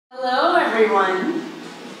everyone.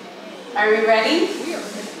 Are we ready?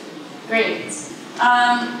 Great.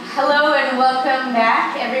 Hello and welcome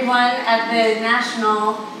back, everyone, at the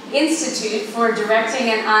National Institute for Directing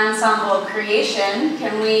and Ensemble Creation.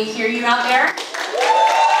 Can we hear you out there?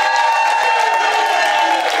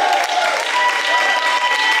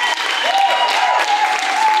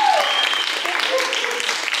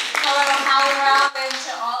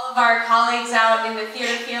 Our colleagues out in the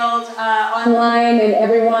theater field, online, and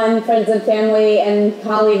everyone, friends and family, and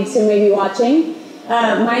colleagues who may be watching.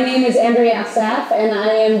 My name is Pangea Sawaf, and I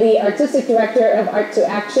am the Artistic Director of Art to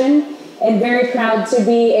Action, and very proud to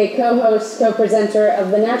be a co-host, co-presenter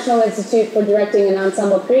of the National Institute for Directing and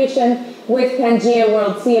Ensemble Creation with Pangea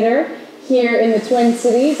World Theater here in the Twin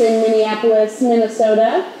Cities in Minneapolis,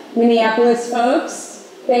 Minnesota. Minneapolis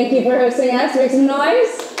folks, thank you for hosting us. Make some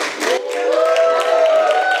noise.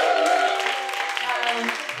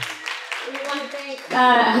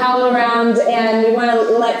 HowlRound, and we want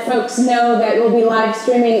to let folks know that we'll be live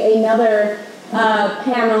streaming another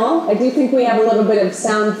panel. I do think we have a little bit of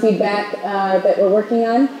sound feedback that we're working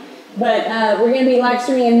on, but we're going to be live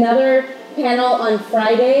streaming another panel on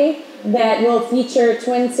Friday that will feature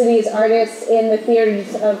Twin Cities artists in the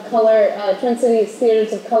Theaters of Color, Twin Cities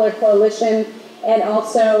Theaters of Color Coalition, and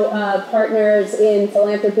also partners in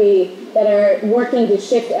philanthropy that are working to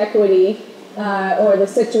shift equity or the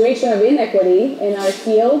situation of inequity in our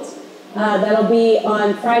field. That'll be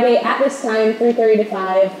on Friday at this time, 3:30 to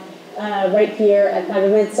 5, right here at 5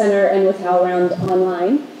 Event Center and with HowlRound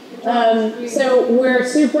online. So we're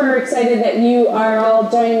super excited that you are all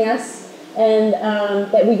joining us and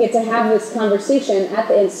that we get to have this conversation at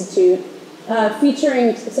the Institute,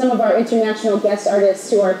 featuring some of our international guest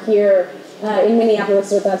artists who are here in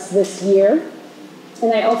Minneapolis with us this year.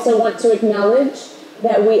 And I also want to acknowledge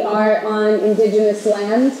that we are on indigenous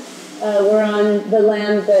land. We're on the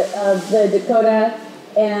land of the Dakota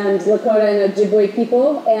and Lakota and Ojibwe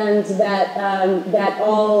people, and that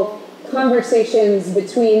all conversations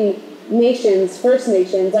between nations, First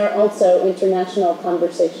Nations, are also international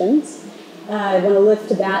conversations. I want to lift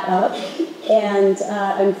that up, and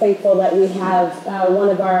I'm thankful that we have one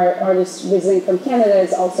of our artists visiting from Canada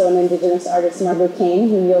is also an indigenous artist, Margo Kane,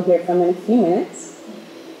 who you'll hear from in a few minutes.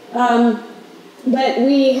 But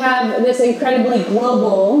we have this incredibly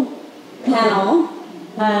global panel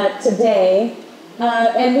today,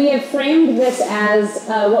 and we have framed this as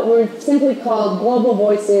what we're simply called Global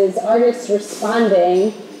Voices, Artists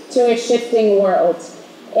Responding to a Shifting World.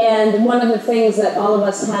 And one of the things that all of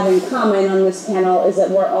us have in common on this panel is that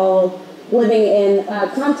we're all living in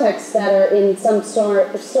contexts that are in some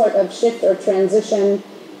sort of shift or transition.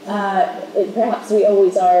 Perhaps we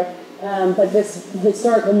always are. But this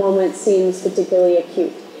historical moment seems particularly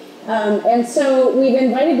acute. And so we've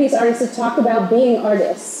invited these artists to talk about being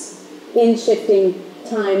artists in shifting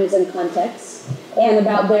times and contexts, and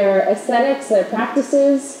about their aesthetics, their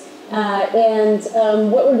practices, and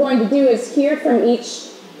what we're going to do is hear from each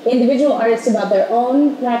individual artist about their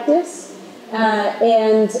own practice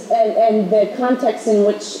and the context in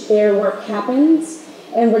which their work happens.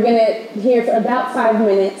 And we're going to hear for about 5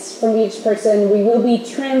 minutes from each person. We will be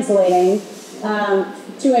translating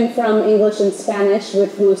to and from English and Spanish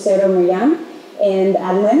with Lucero Millan and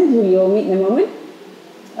Adeline, who you'll meet in a moment.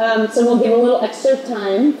 So we'll give a little extra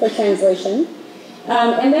time for translation.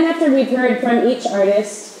 And then after we've heard from each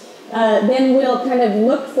artist, then we'll kind of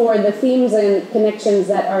look for the themes and connections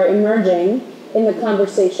that are emerging in the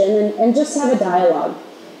conversation and just have a dialogue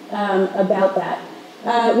about that.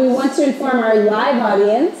 We want to inform our live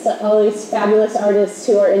audience, all these fabulous artists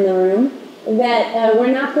who are in the room, that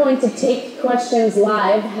we're not going to take questions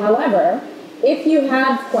live. However, if you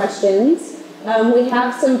have questions, we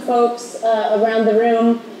have some folks around the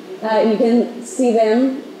room. You can see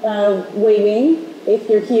them waving if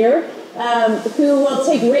you're here, who will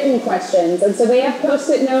take written questions. And so they have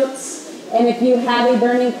Post-it notes, and if you have a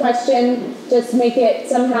burning question, just make it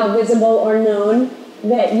somehow visible or known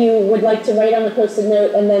that you would like to write on the Post-it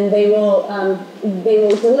note, and then they will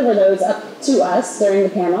deliver those up to us during the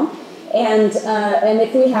panel. And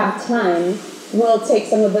if we have time, we'll take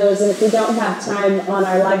some of those. And if we don't have time on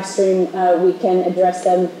our live stream, we can address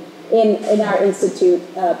them in our institute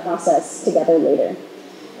process together later.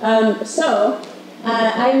 I'm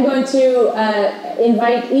going to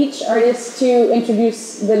invite each artist to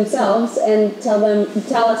introduce themselves and tell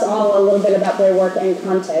us all a little bit about their work and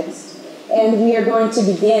context. And we are going to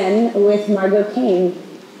begin with Margo Kane.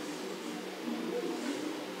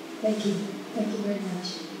 Thank you. Thank you very much.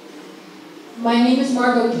 My name is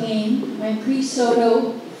Margo Kane. I'm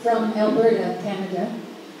pre-Soto from Alberta, Canada.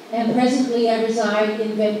 And presently I reside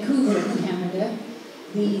in Vancouver, Canada.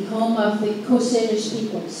 the home of the Coast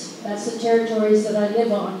peoples. That's the territories that I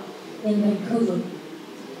live on in Vancouver.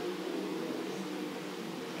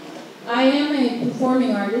 I am a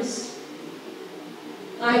performing artist.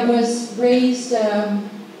 I was raised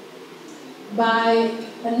by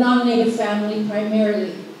a non-native family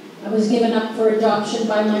primarily. I was given up for adoption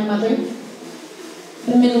by my mother,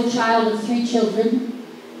 the middle child of 3 children.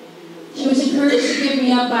 She was encouraged to give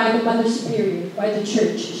me up by the Mother Superior, by the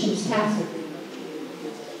church. She was Catholic.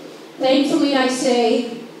 Thankfully, I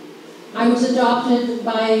say, I was adopted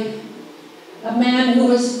by a man who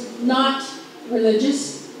was not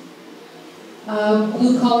religious, a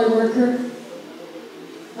blue-collar worker,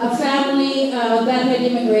 a family that had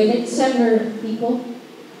immigrated, settler people,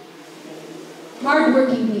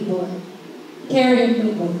 hard-working people, caring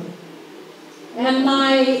people. And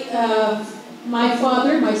my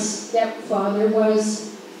father, my stepfather,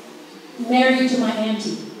 was married to my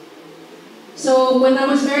auntie. So when I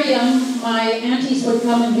was very young, my aunties would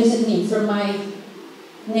come and visit me from my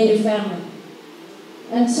native family.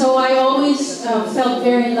 And so I always felt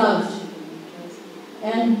very loved.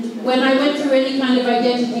 And when I went through any kind of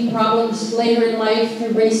identity problems later in life,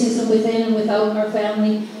 through racism within and without our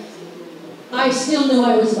family, I still knew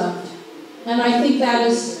I was loved. And I think that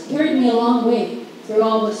has carried me a long way through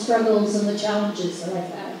all the struggles and the challenges that I've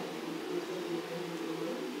had.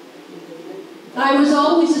 I was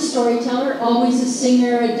always a storyteller, always a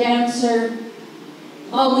singer, a dancer,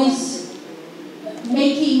 always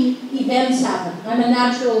making events happen. I'm a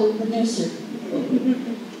natural producer.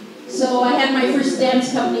 So I had my first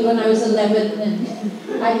dance company when I was 11, and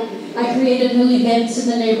I created little events in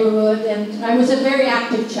the neighborhood, and I was a very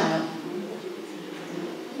active child.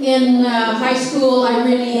 In high school, I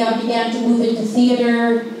really began to move into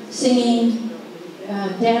theater, singing,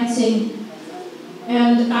 dancing,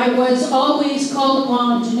 and I was always called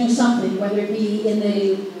upon to do something, whether it be in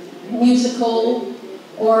the musical,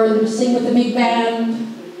 or sing with the big band,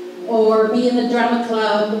 or be in the drama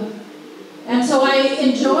club. And so I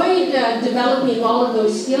enjoyed developing all of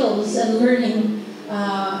those skills and learning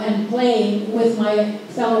and playing with my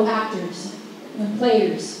fellow actors and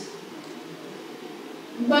players.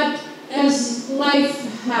 But as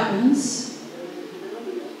life happens,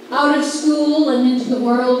 out of school and into the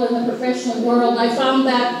world and the professional world, I found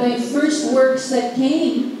that the first works that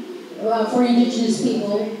came for Indigenous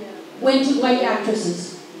people went to white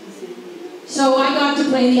actresses. So I got to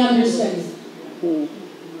play the understudy.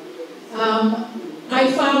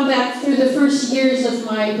 I found that through the first years of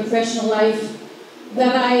my professional life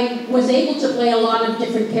that I was able to play a lot of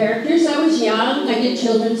different characters. I was young, I did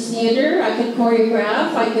children's theater, I could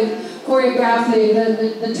choreograph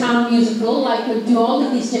the town musical, I could do all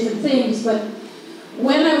of these different things, but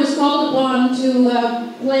when I was called upon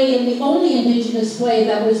to play in the only Indigenous play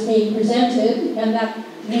that was being presented, and that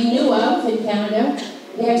we knew of in Canada,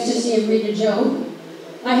 The Ecstasy of Rita Jo,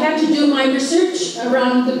 I had to do my research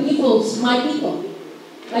around the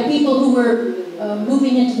my people who were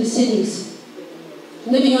moving into the cities,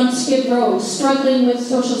 living on Skid Row, struggling with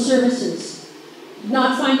social services,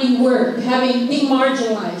 not finding work, being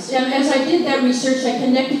marginalized. And as I did that research, I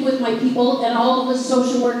connected with my people and all of the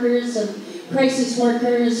social workers and crisis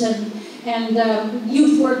workers and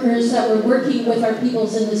youth workers that were working with our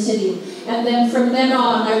peoples in the city. And then from then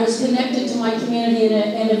on, I was connected to my community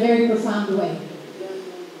in a very profound way.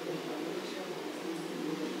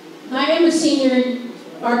 I am a senior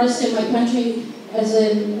artist in my country as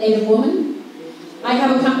a Native woman. I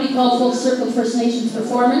have a company called Full Circle First Nations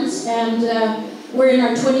Performance, and we're in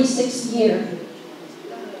our 26th year.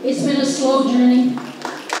 It's been a slow journey.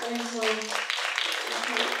 Very slow.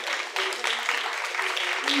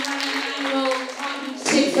 We had an annual Talking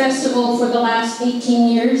Stick Festival for the last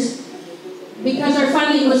 18 years. Because our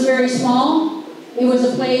funding was very small, it was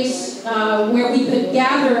a place where we could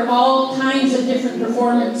gather all kinds of different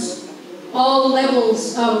performance, all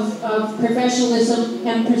levels of professionalism,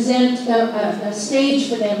 and present a stage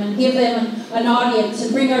for them and give them an audience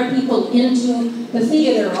and bring our people into the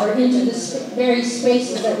theater or into the very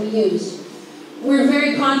spaces that we used. We were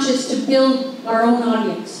very conscious to build our own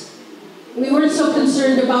audience. We weren't so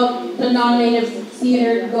concerned about the non-native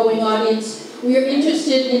theater-going audience. We were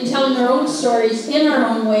interested in telling our own stories in our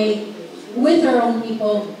own way, with our own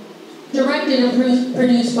people, directed and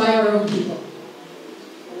produced by our own people.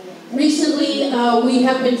 Recently, we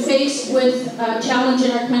have been faced with a challenge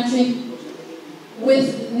in our country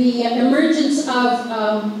with the emergence of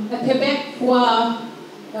a Quebecois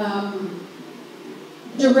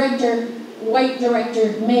director, white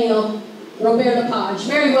director, male, Robert Lepage,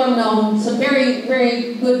 very well known, some very,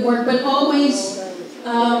 very good work, but always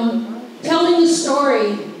telling the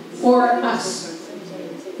story for us.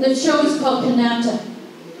 The show is called Kanata.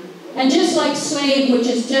 And just like Slave, which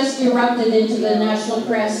has just erupted into the national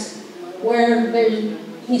press, where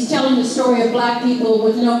he's telling the story of black people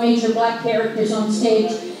with no major black characters on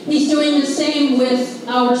stage, he's doing the same with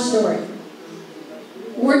our story,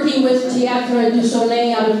 working with Théâtre du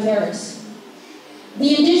Soleil out of Paris.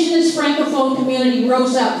 The indigenous francophone community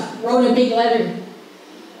rose up, wrote a big letter.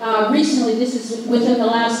 Recently, this is within the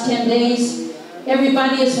last 10 days,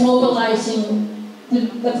 everybody is mobilizing,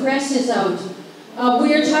 the press is out.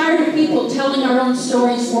 We are tired of people telling our own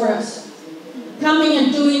stories for us, coming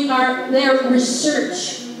and doing their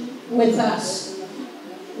research with us.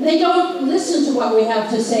 They don't listen to what we have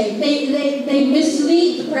to say. They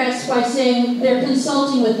mislead the press by saying they're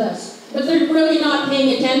consulting with us, but they're really not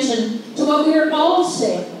paying attention to what we are all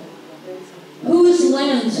saying. Whose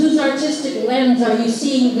artistic lens are you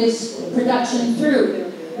seeing this production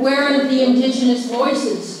through? Where are the indigenous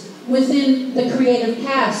voices within the creative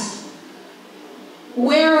cast?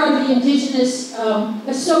 Where are the indigenous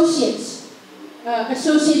associates,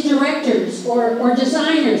 associate directors, or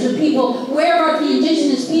designers, or people? Where are the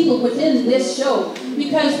indigenous people within this show?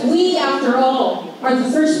 Because we, after all, are the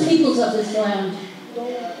first peoples of this land.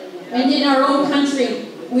 And in our own country,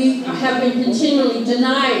 we have been continually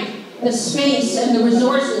denied the space and the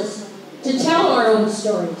resources to tell our own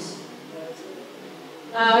stories.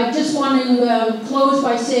 I just want to close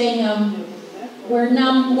by saying we're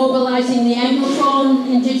now mobilizing the Anglophone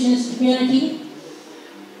indigenous community.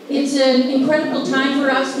 It's an incredible time for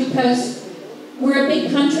us because we're a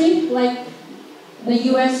big country, like the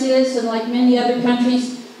US is and like many other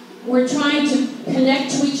countries. We're trying to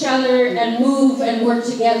connect to each other and move and work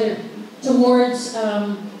together towards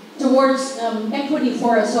equity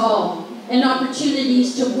for us all and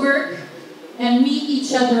opportunities to work and meet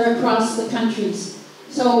each other across the countries.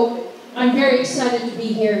 So I'm very excited to be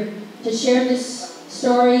here to share this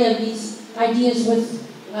story and these ideas with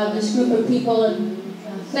this group of people, and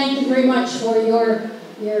thank you very much for your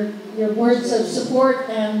words of support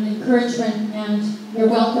and encouragement, and you're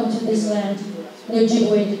welcome to this land, the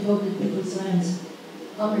Ojibwe and Dakota people's lands.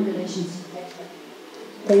 All my relations.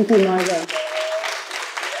 Thank you, Margo.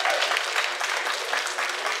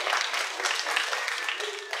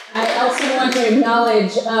 I also want to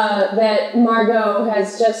acknowledge that Margo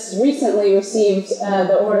has just recently received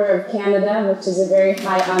the Order of Canada, which is a very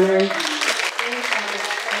high honor.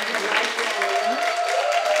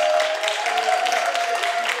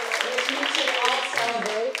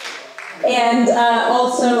 And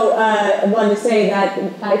also I want to say that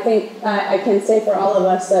I think I can say for all of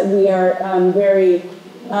us that we are very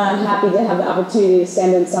happy to have the opportunity to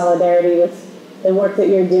stand in solidarity with the work that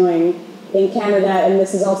you're doing in Canada, and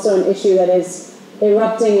this is also an issue that is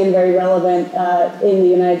erupting and very relevant in the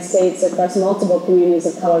United States across multiple communities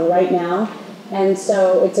of color right now. And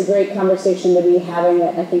so it's a great conversation to be having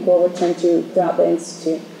that I think we'll return to throughout the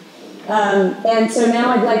Institute. And so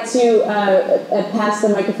now I'd like to pass the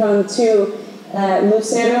microphone to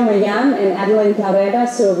Lucero Millan and Adeline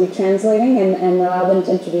Carreras, who will be translating, and allow them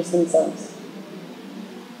to introduce themselves.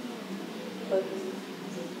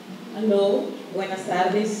 Hello, buenas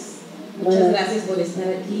tardes. Muchas gracias por estar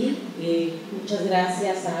aquí. Muchas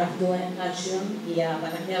gracias a Action y a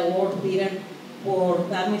Pangea World Theater por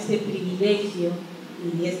darme este privilegio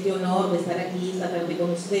y este honor de estar aquí esta tarde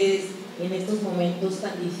con ustedes en estos momentos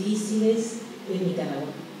tan difíciles en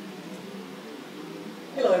Nicaragua.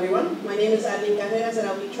 Hello everyone, my name is Adeline Carreras and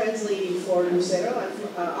I'll be translating for Lucero. I'm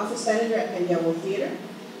office manager at Pangea World Theater.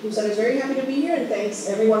 Lucero is very happy to be here and thanks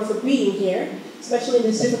everyone for being here, especially in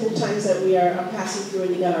these difficult times that we are passing through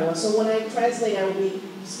in Nicaragua. So when I translate, I will be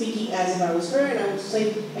speaking as if I was her, and I will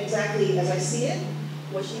say exactly as I see it,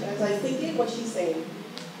 as I think it, what she's saying.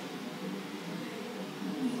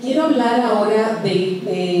 Quiero hablar ahora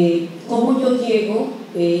de cómo yo llego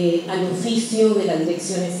al oficio de la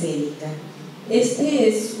dirección escénica. Este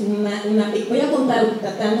es voy a contar,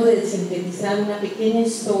 tratando de sintetizar una pequeña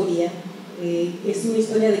historia, es una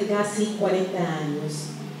historia de casi 40 años.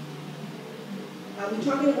 I'll be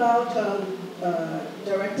talking about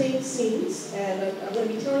directing scenes, and I'm going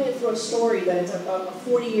to be telling it through a story that is a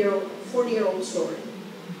 40-year-old story.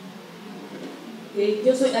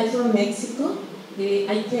 I'm from Mexico.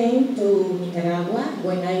 I came to Nicaragua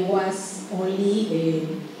when I was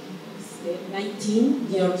only 19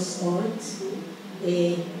 years old.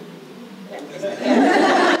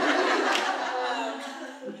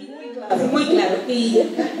 Muy claro, y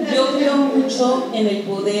yo creo mucho en el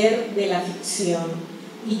poder de la ficción.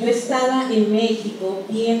 Y yo estaba en México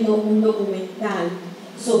viendo un documental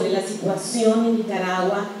sobre la situación en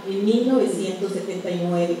Nicaragua en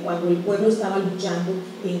 1979, cuando el pueblo estaba luchando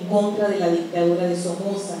en contra de la dictadura de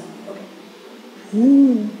Somoza.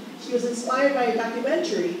 She was inspired by a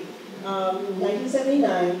documentary in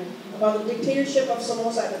 1979 about the dictatorship of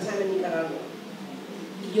Somoza at the time in Nicaragua.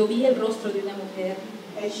 Y yo vi el rostro de una mujer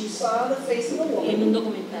And she saw the face of a woman en un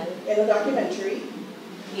documental in a documentary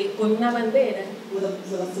con una bandera with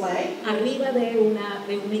a flag arriba de una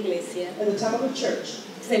iglesia, at the top of a church,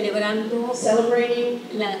 celebrando celebrating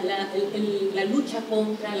la lucha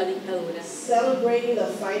contra la dictadura. the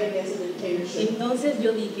fight against the dictatorship. Entonces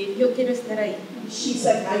yo dije, yo quiero estar ahí. She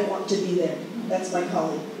said, I want to be there. That's my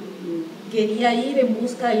calling. Quería ir en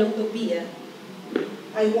busca de la utopía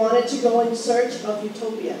I wanted to go in search of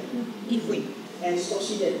utopia. y fui. And so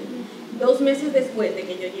she did. 2 meses después de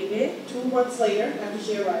que yo llegué, 2 months later, after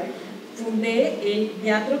she arrived, fundé el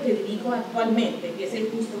teatro que dirijo actualmente, que es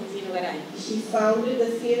el Rustom Bharucha. she founded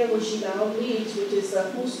the theater which she now leads, which is the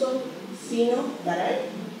Rustom Bharucha.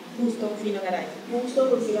 Rustom Bharucha. Rustom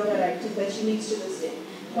Bharucha, that she leads to this day.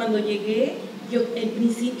 Cuando llegué, yo en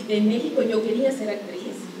principio en México yo quería ser actriz.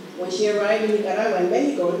 When she arrived in Nicaragua, in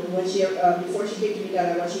Mexico, before she came to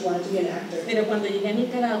Nicaragua, she wanted to be an actor. Pero cuando llegué a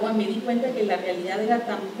Nicaragua me di cuenta que la realidad era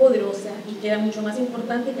tan poderosa y que era mucho más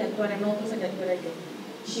importante que actuaran otros a que actuara yo.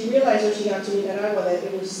 She realized when she got to Nicaragua that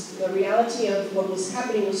it was the reality of what was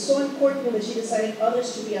happening was so important that she decided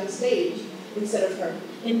others to be on stage instead of her.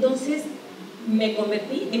 Entonces me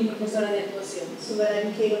convertí en profesora de actuación. So then I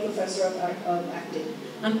became a professor of acting.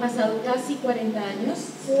 Han pasado casi 40 años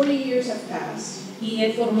 40 years have passed. y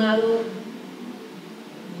he formado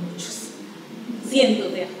muchos,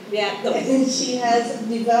 cientos de actores. And she has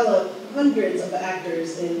developed hundreds of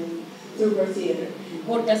actors through her theater.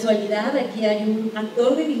 Por casualidad, aquí hay un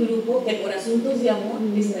actor de mi grupo que por asuntos de amor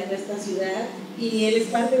está en esta ciudad y él es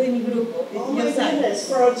parte de mi grupo. Oh my goodness!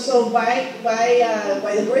 So by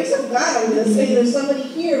the grace of God, I'm going to say there's somebody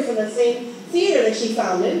here from the same theater that she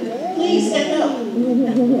founded. Please stand up.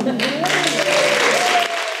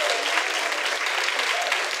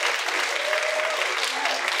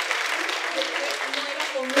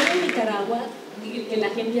 Que la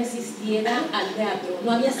gente asistiera al teatro.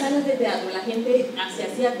 No había salas de teatro, la gente se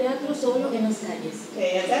hacía teatro solo en las calles.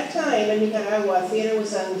 Okay, at that time in Nicaragua, theater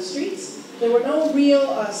was on the streets. There were no real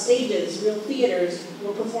stages, real theaters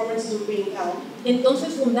where performances were being held.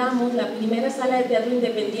 Entonces fundamos la primera sala de teatro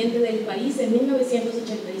independiente del país en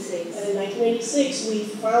 1986. And in 1986, we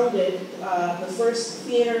founded the first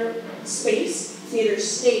theater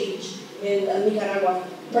stage in Nicaragua,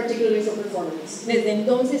 particularly for performance. Desde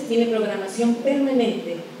entonces tiene programación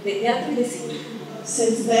permanente de teatro y de cine.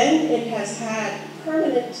 Since then, it has had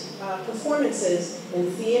permanent performances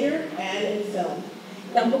in theater and in film.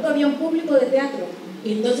 Tampoco había un público de teatro,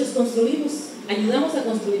 y entonces ayudamos a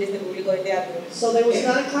construir este público de teatro. So there was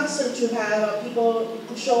not a custom to have people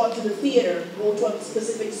show up to the theater, go to a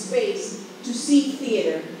specific space to see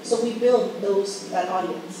theater. So we built that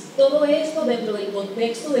audience. Todo esto dentro del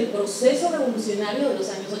contexto del proceso revolucionario de los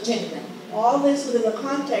años 80. All this within the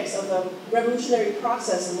context of the revolutionary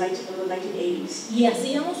process of the 1980s. Y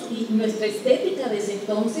nuestra estética desde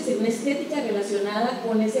entonces es una estética relacionada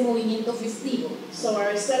con ese movimiento festivo. So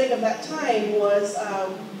our aesthetic of that time was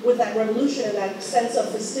with that revolution and that sense of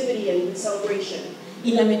festivity and celebration.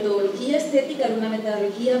 Y la metodología estética era una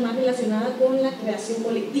metodología más relacionada con la creación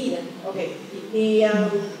colectiva. Okay.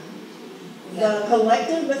 The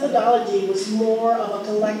collective methodology was more of a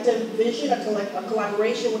collective vision, a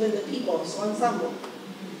collaboration within the people, so ensemble.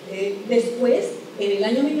 Después, en el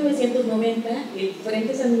año 1990, el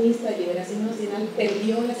Frente Sandinista de Liberación Nacional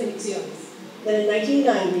perdió las elecciones. Then in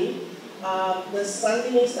 1990, the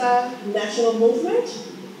Sandinista National Movement,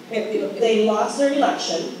 they lost their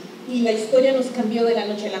election. Y la historia nos cambió de la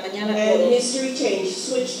noche a la mañana. And history changed,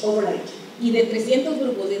 switched overnight. Y de 300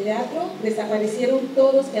 grupos de teatro, desaparecieron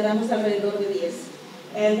todos, quedamos alrededor de 10.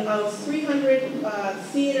 And of 300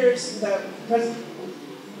 theaters,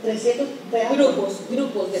 300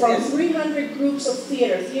 grupos de from teatro. 300 groups of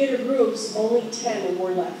theater groups, only 10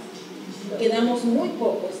 were left. Quedamos muy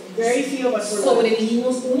pocos. Very few of us were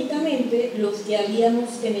Sobrevivimos únicamente los que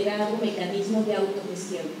habíamos generado mecanismos de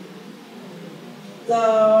autogestión.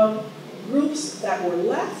 The groups that were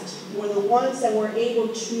left were the ones that were able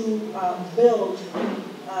to build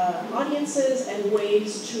audiences and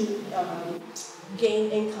ways to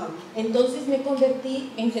gain income. Entonces me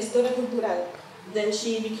convertí en gestora cultural. Then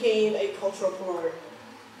she became a cultural promoter.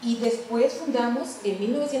 Y después fundamos en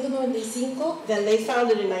 1995 Then they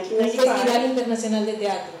founded in un Festival 1995 Internacional de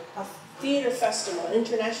Teatro. a theater festival, an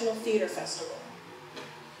international theater festival.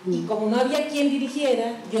 Y como no había quien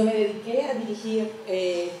dirigiera, yo me dediqué a dirigir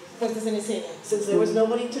puestas en escena. Since there was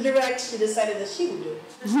nobody to direct, she decided that she would do it.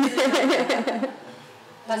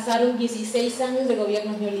 Pasaron 16 años de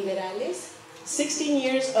gobiernos neoliberales. 16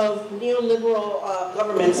 years of neoliberal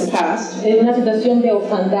governments passed. En una situación de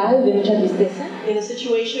orfandad, de mucha tristeza. In a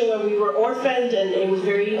situation where we were orphaned and it was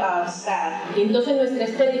very sad. Y entonces nuestra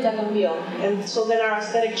estética cambió. And so then our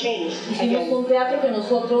aesthetic changed. Hicimos un teatro que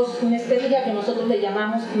nosotros, una estética que nosotros le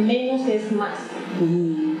llamamos menos es más.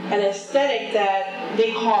 An aesthetic that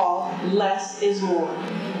they call less is more.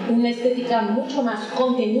 Una estética mucho más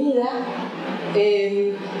contenida,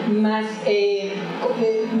 más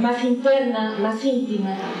interna, más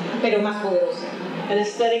íntima, pero más poderosa. An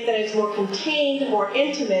aesthetic that is more contained, more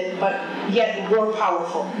intimate, but yet more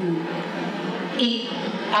powerful. Y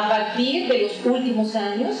a partir de los últimos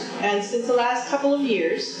años, and since the last couple of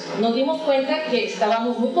years, nos dimos cuenta que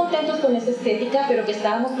estábamos muy contentos con esa estética, pero que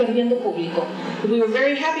estábamos perdiendo público. We were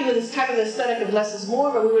very happy with this type of aesthetic of less is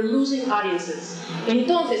more, but we were losing audiences.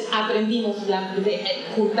 Entonces aprendimos,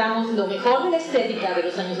 juntamos lo mejor de la estética de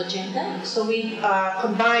los años 80, so we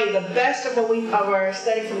combined the best of our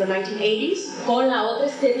aesthetic from the 1980s con la otra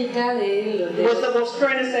estética with the most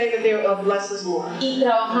current aesthetic of less is more. Y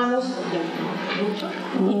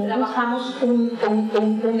trabajamos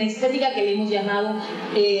una estética que le hemos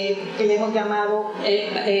llamado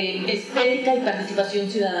estética y participación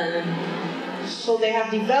ciudadana. So they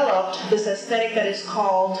have developed this aesthetic that is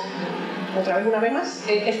called, otra vez una vez más,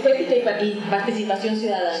 estética y participación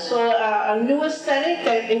ciudadana. So a new aesthetic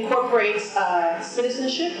that incorporates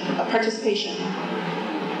citizenship, participation.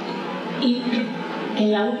 Y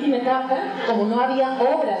en la última etapa, como no había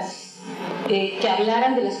obras que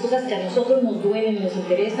hablaran de las cosas que a nosotros nos duelen y nos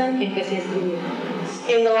interesan, empecé a escribir.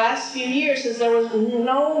 In the last few years, since there was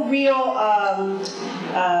no real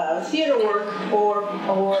theater work or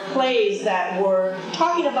plays that were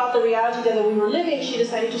talking about the reality that we were living, she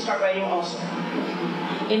decided to start writing also.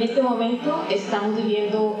 En este momento estamos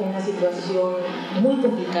viviendo una situación muy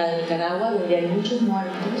complicada en Nicaragua, donde hay muchos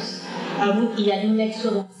muertos y hay un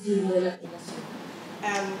éxodo masivo de la población.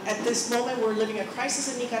 At this moment, we're living a crisis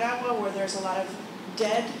in Nicaragua where there's a lot of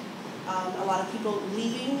dead, a lot of people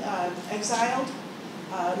leaving, exiled,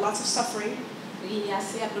 lots of suffering. Y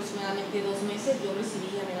hace aproximadamente 2 meses yo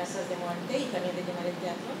recibí amenazas de muerte y también de quemar el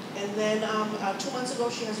teatro. And then 2 months ago,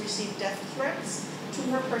 she has received death threats to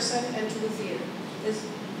her person and to the theater.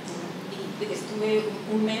 Estuve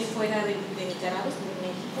un mes fuera de Nicaragua, estuve en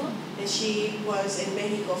México. And she was in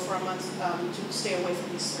Mexico for a month to stay away from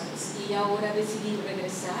these threats. Y ahora decidí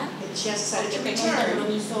regresar. And she has decided to tengo un return.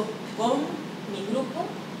 compromiso con mi grupo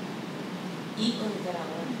y con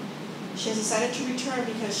Nicaragua. She has decided to return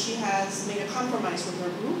because she has made a compromise with her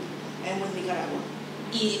group and with Nicaragua.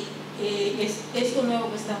 Y esto nuevo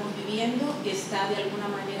que estamos viviendo está de alguna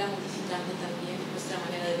manera modificando también nuestra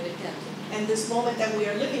manera de ver el teatro. And this moment that we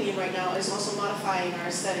are living in right now is also modifying our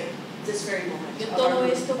aesthetic, this very moment. Todo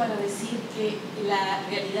esto para decir que la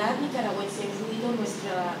realidad nicaragüense ha influido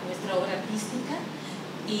nuestra obra artística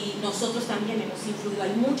y nosotros también hemos influido.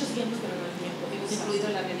 Hay muchos tiempos, pero no hay tiempo. Hemos influido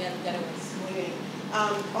en la realidad nicaragüense. Muy bien.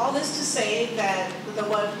 All this to say that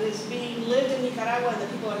what is being lived in Nicaragua and the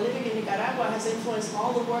people are living in Nicaragua has influenced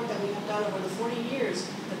all the work that we have done over the 40 years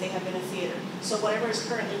that they have been in theater. So whatever is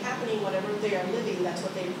currently happening, whatever they are living, that's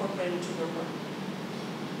what they incorporate into their work.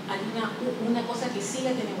 Hay una cosa que sí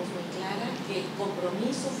la tenemos muy clara, que el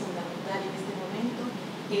compromiso fundamental en este momento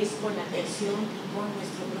es con la creación y con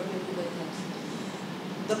nuestro propio grupo de teatro.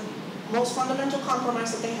 The most fundamental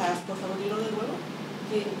compromise that they have, por favor, dilo de nuevo.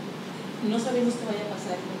 No sabemos qué vaya a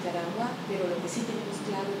pasar en Nicaragua, pero lo que sí tenemos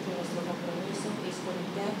claro es que nuestro compromiso es con el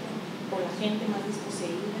teatro, con la gente más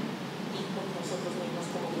desposeída y con nosotros mismos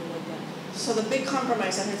como grupo de teatro. So the big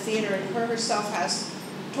compromise that her theater and her herself has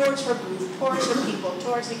towards her group, towards her people,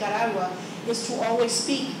 towards Nicaragua, is to always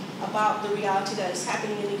speak about the reality that is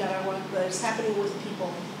happening in Nicaragua, that is happening with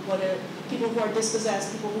people, whether people who are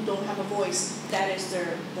dispossessed, people who don't have a voice. That is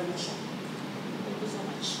their mission. Thank you so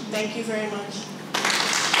much. Thank you very much.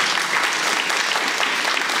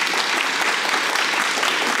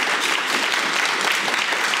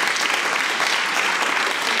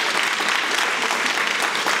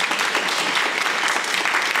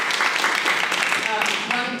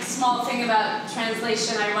 Small thing about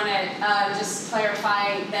translation, I want to just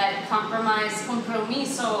clarify that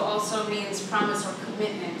compromiso also means promise or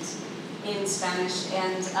commitment in Spanish,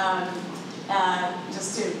 and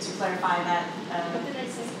just to clarify that. What did I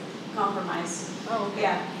say? Compromise. Oh, okay.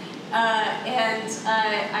 Yeah. And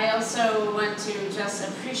I also want to just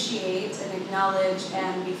appreciate and acknowledge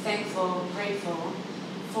and be thankful, grateful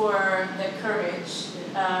for the courage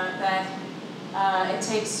that it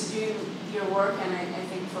takes to do your work, and I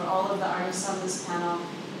think for all of the artists on this panel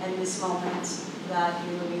and this moment that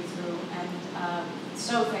you're moving through. And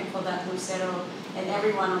so thankful that Lucero and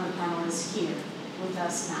everyone on the panel is here with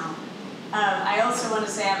us now. I also want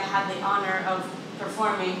to say I've had the honor of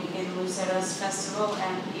performing in Lucero's festival,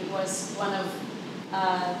 and it was one of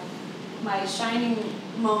my shining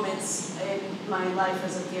moments in my life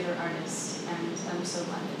as a theater artist, and I'm so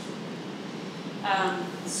glad that you're here.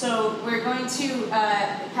 So we're going to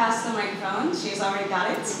pass the microphone, she's already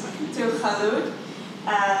got it, to Kholoud,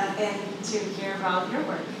 and to hear about your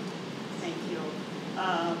work. Thank you.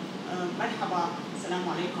 Marhaba, Assalamu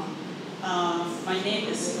alaikum. My name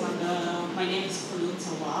is Kholoud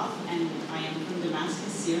Sawaf, and I am from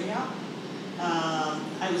Damascus, Syria.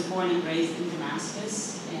 I was born and raised in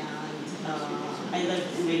Damascus, and I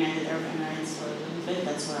lived in the United Arab Emirates for a little bit.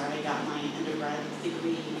 That's where I got my undergrad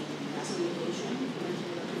degree in mass communication.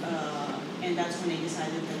 And that's when I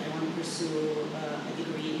decided that I want to pursue a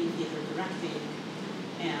degree in theater directing.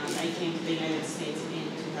 And I came to the United States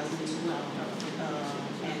in 2012,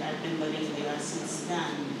 and I've been living in the US since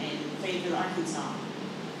then, in Fayetteville, Arkansas.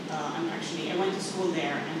 I went to school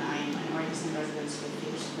there, and I'm an artist in residence with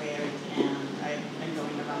Theater Squared, and I've been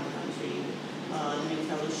going around the country doing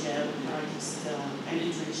fellowship, artist, and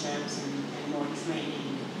internships, and more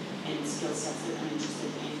training and skill sets that I'm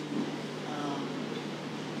interested in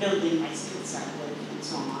building my skill set with, and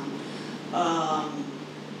so on.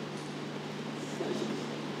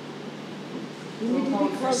 We'll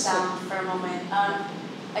hold for sound for a moment.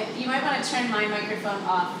 You might want to turn my microphone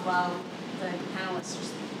off while the panelists are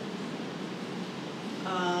speaking.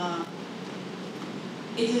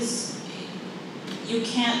 You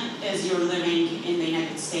can't, as you're living in the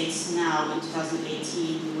United States now in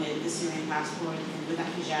 2018 with the Syrian passport and with a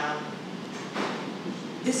hijab,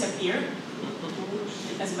 disappear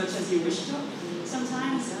as much as you wish to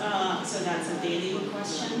sometimes. So that's a daily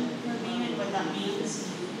question for me, and what that means,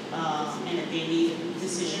 and a daily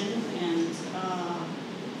decision, and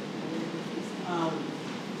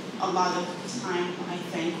a lot of time I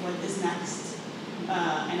think, what is next?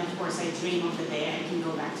 And of course I dream of the day I can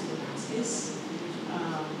go back to Damascus,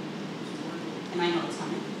 and I know it's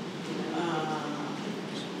coming.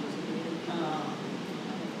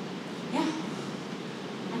 Yeah,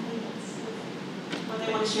 I think that's what I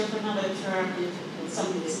want to share for now, but sure some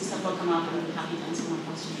stuff will come up, and I'm happy to answer more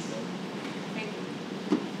questions. Thank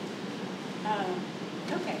you.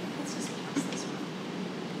 Okay, let's just pass this one.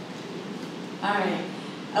 All right,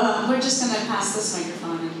 we're just going to pass this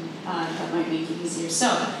microphone, and that might make it easier. So,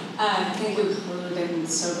 thank you, Kholoud, and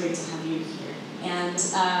so great to have you here. And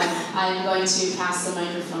I'm going to pass the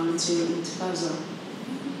microphone to Ntokozo.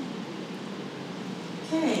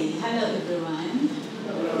 Okay, hello everyone.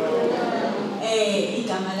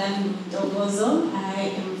 Igama lami Ntokozo. I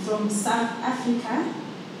am from South Africa.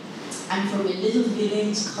 I'm from a little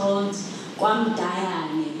village called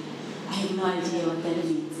Kwamdayane. I have no idea what that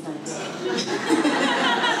means, but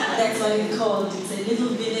that's what it's called. It's a little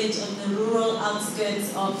village on the rural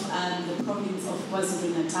outskirts of the province of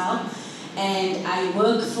KwaZulu-Natal. And I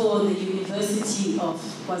work for the University of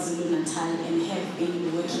KwaZulu-Natal and have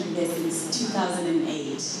been working there since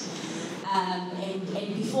 2008.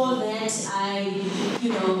 And before that, I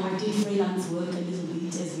did freelance work a little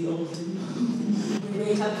bit, as we all do. We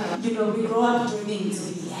wake up, we grow up dreaming to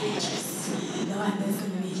be actors. The one that's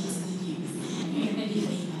going to make it to the news. And we're going to be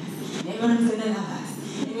famous. And everyone's going to love us.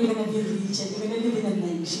 And we're going to be rich. And we're going to live in a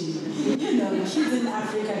mansion. Kids in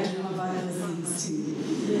Africa dream about those things too.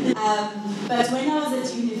 But when I was at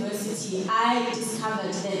university, I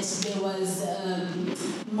discovered that there was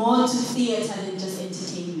more to theatre than just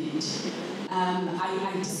entertainment.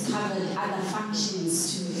 I discovered other functions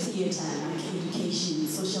to theatre, like education,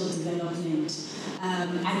 social development,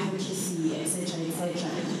 advocacy, etc., etc.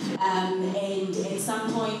 And at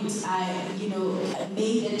some point, I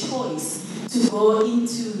made a choice to go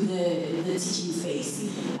into the teaching space.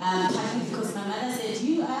 Partly because my mother said,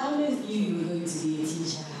 I always knew you were going to be a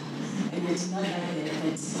teacher. And I did not like that,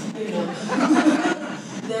 but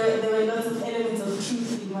there were lots of elements of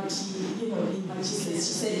truth in what she said. She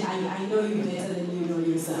said, I know you better than you know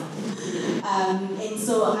yourself. And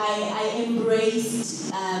so I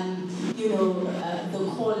embraced, the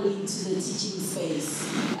call into the teaching space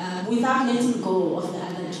without letting go of the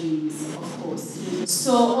other dreams, of course.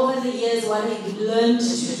 So over the years, what I've learned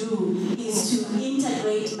to do is to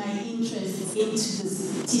integrate my interests into this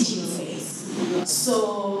teaching space.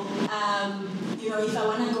 So, you know, if I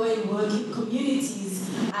want to go and work in communities,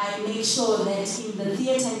 I make sure that in the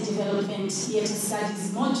theatre and development, theatre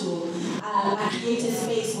studies module, I create a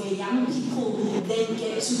space where young people then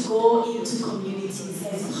get to go into communities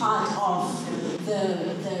as part of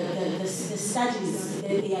the studies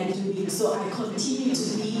that they are doing. So I continue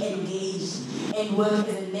to be engaged and work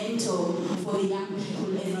as a mentor for the young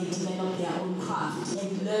people as they develop their own craft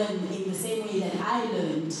and learn in the same way that I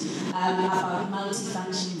learned about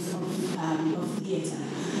multi-functions of theatre.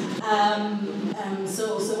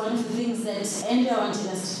 So one of the things that Andrea wanted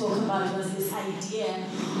us to talk about was this idea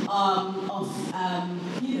of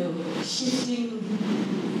you know, shifting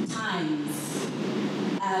times.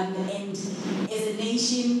 And as a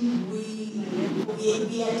nation,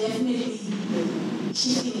 we are definitely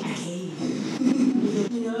shifting again.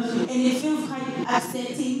 You know, and it feels quite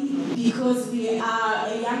upsetting because we are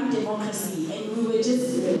a young democracy and we were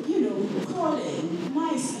just, you know, crawling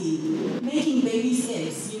nicely, making baby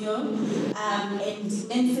steps, you know. And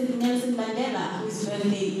Nelson Mandela, whose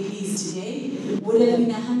birthday it is today, would have been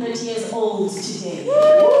 100 years old today.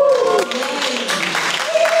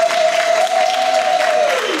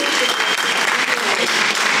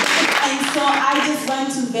 So I just want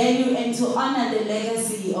to value and to honor the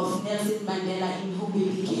legacy of Nelson Mandela in who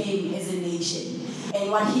we became as a nation and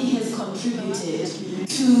what he has contributed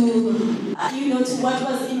to, you know, to what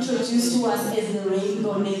was introduced to us as the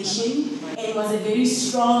Rainbow Nation and was a very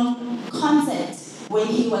strong concept when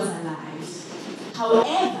he was alive.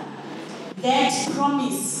 However, that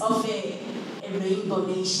promise of a Rainbow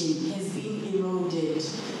Nation has been eroded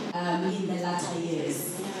in the latter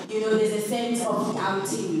years. You know, there's a sense of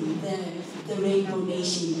doubting the Rainbow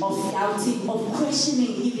Nation, of doubting, of questioning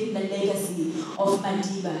even the legacy of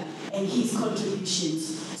Madiba and his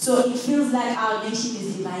contributions. So it feels like our nation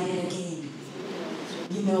is divided again.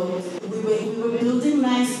 You know, we were building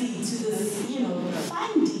nicely to this, you know,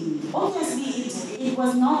 finding. Obviously, it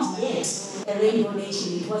was not yet a Rainbow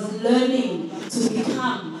Nation. It was learning to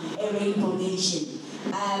become a Rainbow Nation.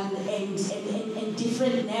 And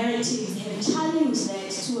different narratives have challenged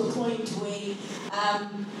that to a point where,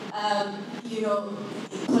 you know,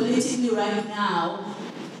 politically right now,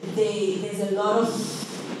 there's a lot of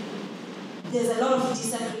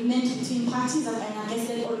disagreement between parties, and I guess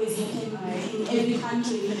that always happens in every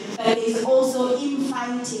country. But there's also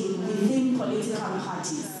infighting within political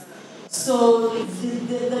parties. So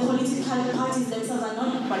the political parties themselves are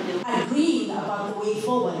not agreeing about the way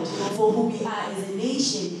forward for who we are as a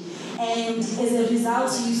nation. And as a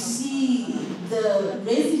result, you see the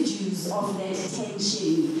residues of that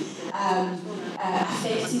tension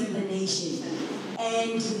affecting the nation.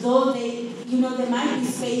 And though there might be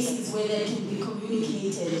spaces where they can be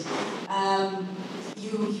communicated,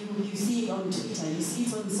 you see it on Twitter, you see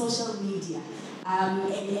it on social media.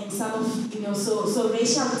 And some of, you know, so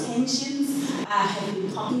racial tensions have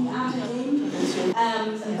been popping up again,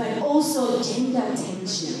 but also gender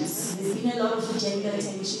tensions. There's been a lot of gender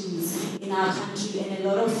tensions in our country and a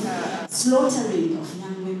lot of slaughtering of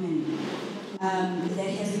young women that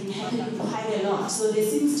has been happening quite a lot. So there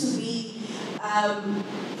seems to be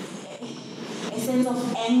a sense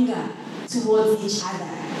of anger towards each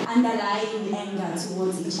other, underlying anger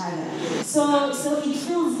towards each other. So it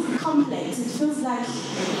feels complex. It feels like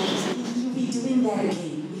you'll be doing that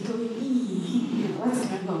again. We're going, what's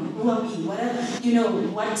going on? Who are we?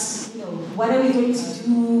 What are we going to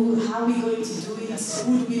do? How are we going to do it?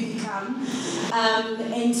 Who do we become?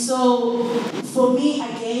 And so for me,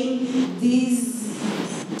 again, these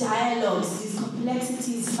dialogues, these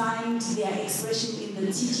complexities find their expression in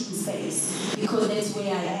the teaching space, because that's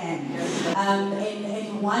where I am.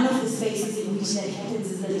 And one of the spaces in which that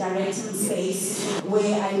happens is the directing space,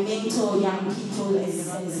 where I mentor young people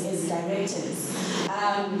as directors.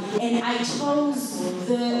 And I chose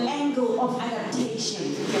the angle of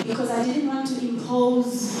adaptation because I didn't want to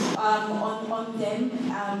impose on them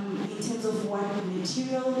in terms of what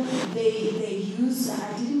material they use.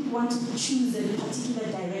 I didn't want to choose a particular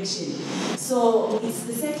direction. So it's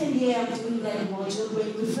the second year I'm doing that module.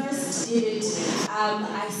 When we first did it,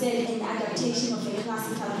 I said an adaptation of a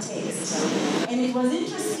classical text. And it was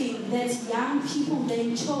interesting that young people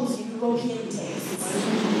then chose European texts.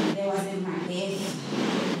 There was a Macbeth,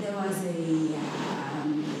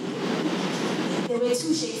 there were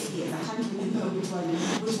two Shakespeares, I can't remember which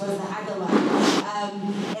was the other one.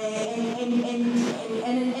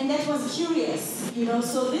 And that was curious, you know.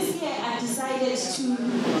 So this year I decided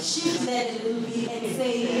to shift that a little bit and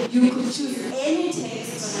say you could choose any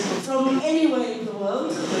text from anywhere in the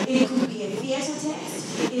world. It could be a theatre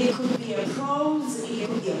text, it could be a prose, it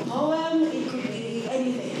could be a poem, it could be any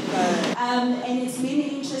anything. And it's really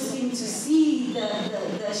interesting to see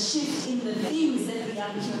the shift in the themes that the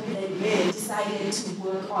young people then decided to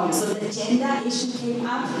work on. So the gender issue came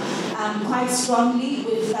up quite strongly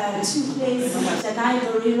with 2 plays. Danai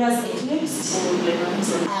Gorira's Eclipsed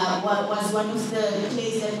was one of the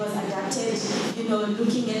plays that was adapted,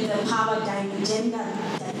 looking at the power gender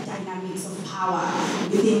dynamics of power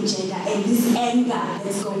within gender and this anger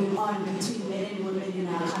that's going on between men and women in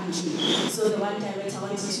our country. So the one director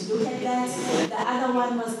wanted to look at that. The other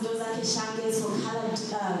one was Ntokozo Madlala's for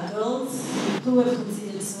colored girls who have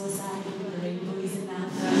considered suicide. Rainbow is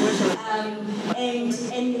enough. And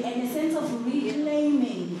a sense of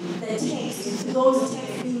reclaiming the text, those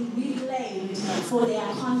texts being reclaimed for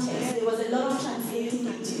their context. There was a lot of translating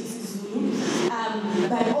into Zulu,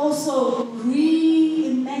 but also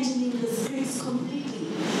reimagining the scripts completely,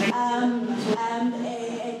 and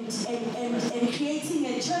creating a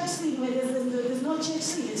church scene where there's no church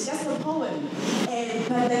scene, it's just a poem.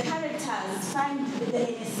 But the characters find an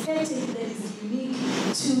aesthetic that is unique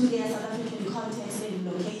to their South African context and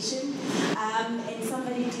location. And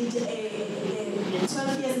somebody did a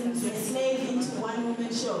 12 years a slave into one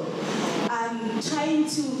woman show, trying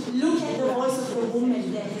to look at the voice of the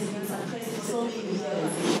woman that has been suppressed for so many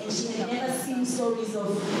years. And she had never seen stories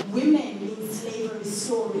of women in slavery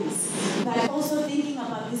stories, but also thinking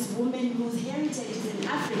about this woman whose heritage is in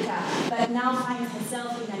Africa, but now finds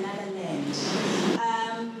herself in another land.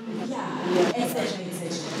 Etc.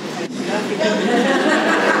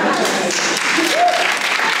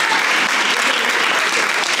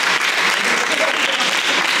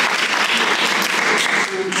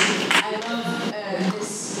 I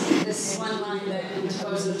love this one line that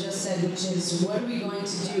Ntokozo just said, which is, what are we going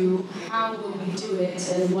to do, how will we do it,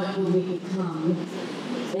 and what will we become?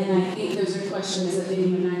 And I think those are questions that in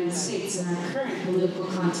the United States, in our current political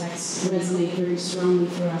context, resonate very strongly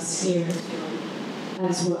for us here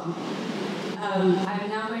as well. I'm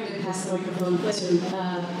now going to pass the microphone to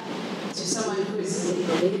someone who it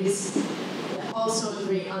is also a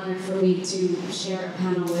great honor for me to share a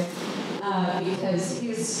panel with, because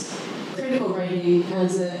his critical writing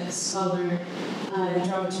as a scholar,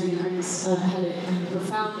 dramaturg and artist had a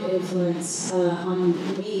profound influence on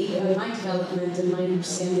me, my development and my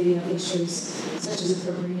understanding of issues such as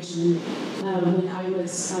appropriation when I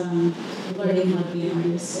was learning how to be an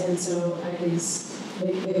artist. And so it is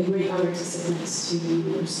a great honor to sit next to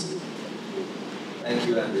you. Thank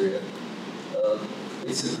you, Andrea.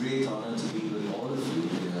 It's a great honor to be with all of you.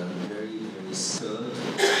 We are very, very stirred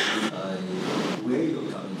by where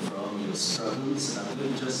you're coming from, your struggles, and I'm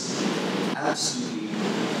going to just absolutely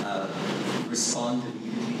respond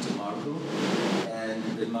immediately to Margo. And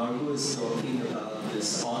when Margo is talking about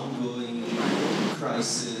this ongoing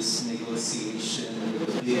crisis, negotiation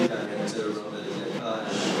with the big director, Robert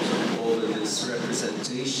over this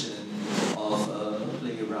representation of a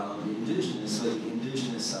play around the indigenous, where the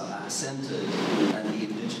indigenous are accented and the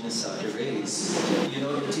indigenous are erased.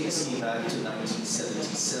 It takes me back to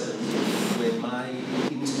 1977 when my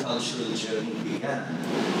intercultural journey began.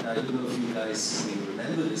 Now, I don't know if you guys may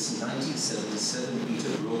remember this. In 1977,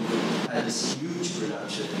 Peter Brook had this huge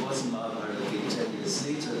production. It wasn't Mahabharata came 10 years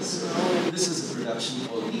later. So this is a production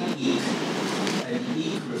called the Eek. And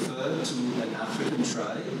Eek referred to an African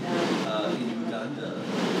tribe in Uganda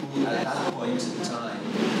who at that point in time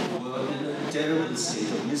were in a terrible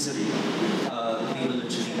state of misery. They were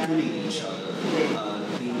literally killing each other.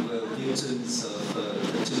 They were victims of the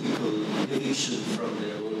typical eviction from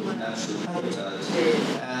their own natural habitat.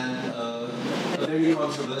 And a very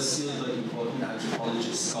controversial but important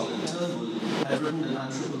anthropologist, Kholoud Sawaf, had written an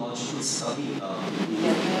anthropological study about it.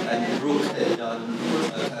 And Brooke had done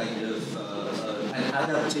a kind of an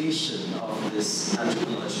adaptation of this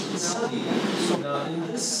anthropological study. Now, in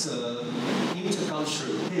this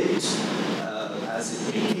intercultural hit, as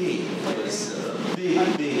it became, was a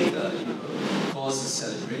big, cause of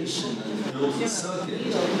celebration and the global circuit.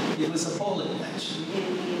 It was appalling, actually,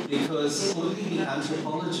 because only the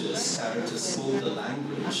anthropologist's character spoke the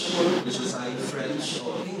language, which was either French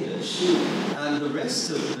or English, and the rest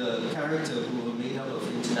of the character, who were made up of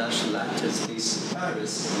international actors based in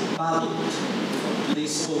Paris, babbled. They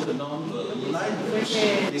spoke a non-verbal language.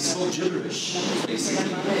 They spoke gibberish,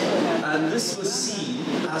 basically. And this was seen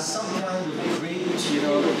as some kind of great,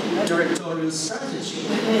 directorial strategy,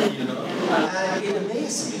 And it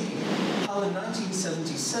amazed me how in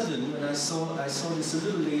 1977, when I saw this a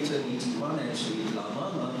little later in 81 actually, in La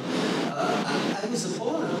Mama, I was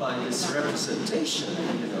appalled by this representation,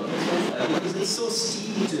 because it's so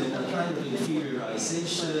steeped in a kind of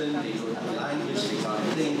inferiorization. They don't have language, they can't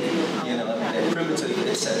think, they're primitive,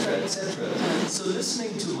 etc., etc. So so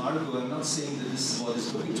listening to Margo, I'm not saying that this is what is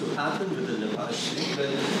going to happen with the Nepage thing, but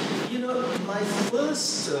you know, my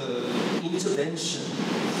first intervention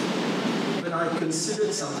when I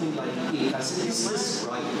considered something like it, I said, is this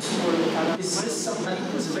right? Is this something? I think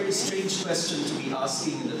it was a very strange question to be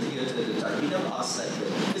asking in the theater at the time. We never asked that,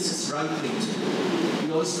 but is this the right thing to do?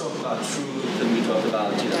 We always talk about truth, and we talk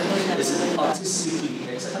about, you know, is it artistically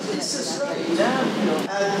excellent? This is right.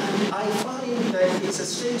 And I find that it's a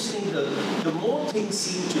strange thing that the more things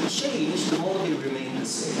seem to change, the more they remain the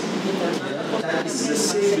same. That is the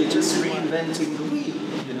same, we're just reinventing the wheel,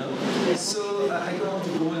 you know. So I don't want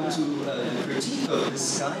to go into the critique of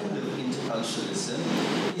this kind of interculturalism.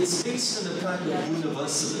 It's based on a kind of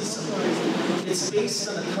universalism. It's based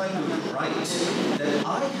on a kind of right that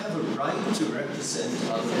I have a right to represent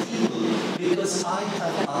other people because I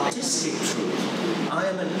have artistic truth. I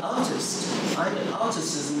am an artist. I'm an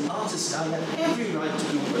artist. As an artist, I have every right to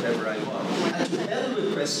do whatever I want. And to hell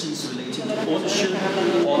with questions relating to ownership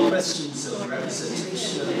or questions of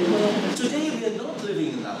representation. Today, we are not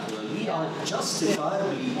living in that world. We are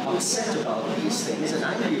justifiably upset about these things and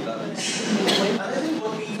angry about this. And I think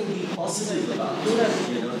what we can be positive about,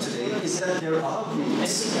 you know, today is that there are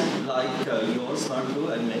groups like yours, Margo,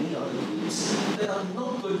 and many other groups that are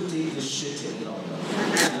not going to take this shit any longer.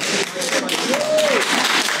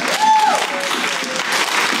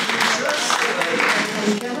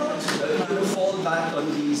 You cannot fall back on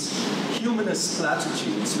these humanist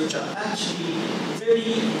platitudes, which are actually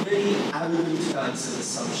very, very arrogant kinds of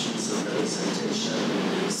assumptions of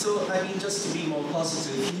representation. So, I mean, just to be more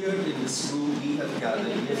positive, here in this room we have gathered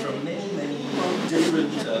here from many, many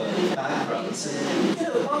different backgrounds. And, you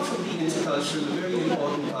know, apart from being intercultural, a very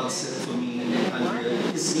important concept for me in Andrea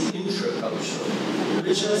is the intracultural,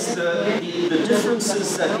 which is the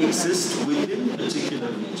differences that exist within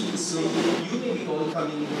particular regions. So you may be all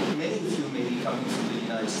coming, many of you may be coming from the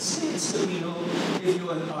United States, but we know if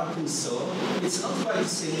you're in Arkansas, it's not quite the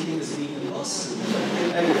same thing as being in Boston,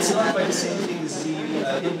 and it's not quite the same thing as being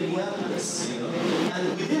in Minneapolis, you know.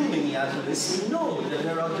 And within Minneapolis, we know that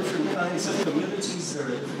there are different kinds of communities, there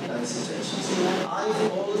are different kinds of tensions.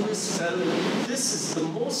 I've always felt this is the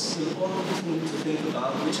most important thing to think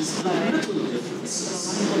about, which is the little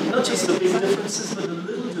differences. Not just the big differences, but the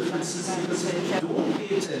little differences, because when you don't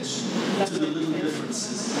pay attention to the little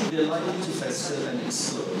differences, they're likely to fester and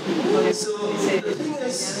explode. So the thing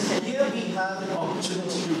is, here we have an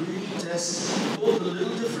opportunity to really test both the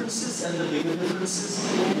little differences and the bigger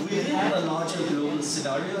differences within a larger global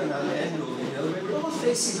scenario, and I'll end over here, where we're all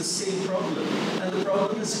facing the same problem. And the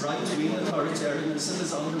problem is right-wing authoritarianism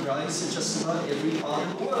is on the rise in just about every part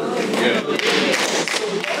of the world. So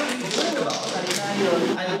what are we doing about it?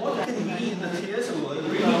 And what can we in the theatre world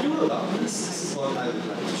really do about this? This is what I would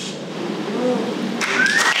like to share.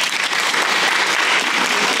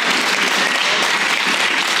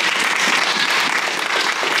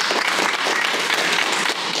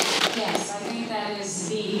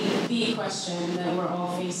 Question that we're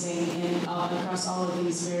all facing across all of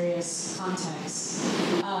these various contexts,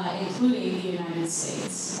 including the United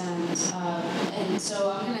States. And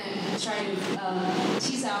so I'm going to try to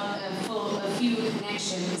tease out a few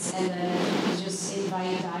connections and then just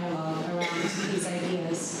invite dialogue around these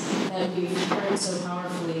ideas that we've heard so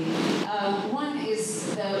powerfully. One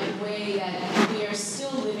is the way that we are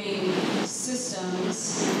still living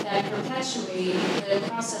systems that perpetuate the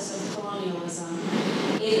process of colonialism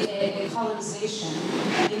in colonization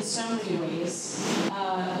in so many ways,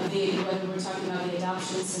 whether we're talking about the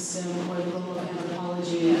adoption system or the role of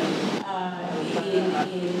anthropology in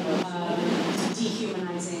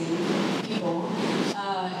dehumanizing people,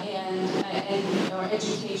 or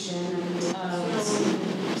education, and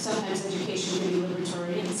sometimes education can be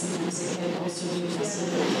liberatory, and sometimes it can also be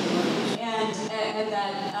oppressive, and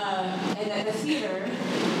that the theater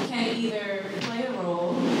can either play a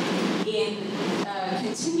role in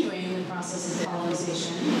continuing the process of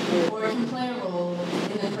colonization, or it can play a role in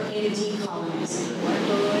decolonizing.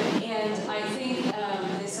 And I think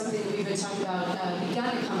it's something that we've been talking about,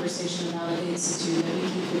 begun a conversation about at the Institute that we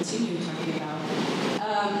can continue talking about.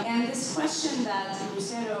 And this question that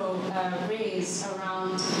Lucero raised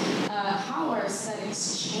around how our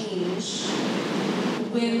aesthetics change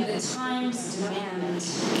when the times demand,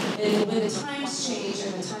 when the times change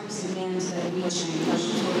and the times demand that we change.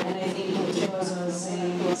 And I think what Ntokozo is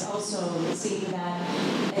saying is also seeing that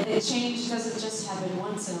the change doesn't just happen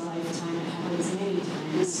once in a lifetime, it happens many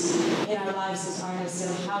times in our lives as artists,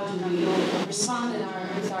 and how do we respond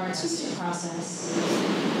with our artistic process.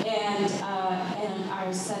 and our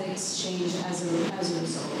aesthetics change as a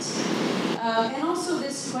result. And also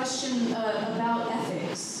this question about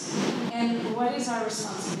ethics and what is our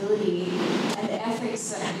responsibility and the ethics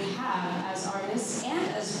that we have as artists and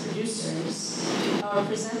as producers or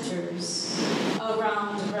presenters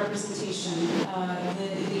around representation.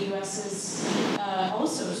 The U.S. is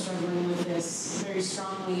also struggling with this very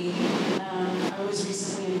strongly. I was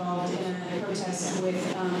recently involved in a protest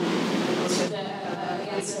with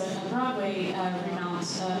against a Broadway remount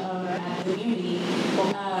at the Muni,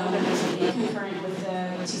 concurrent with the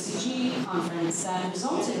TCG conference that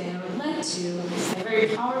resulted in or led to a very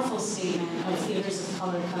powerful statement of theaters of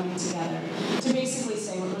color coming together to basically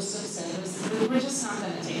say what Rustom said was, we're just not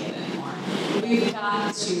going to take it anymore. We've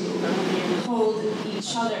got to hold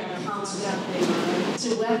each other accountable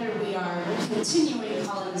to whether we are continuing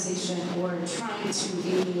colonization or trying to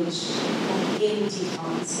engage in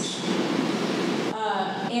decolonization.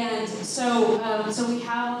 And so we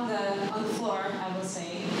have on the floor, I will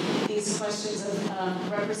say, these questions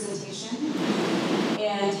of representation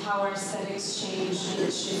and how our aesthetics change in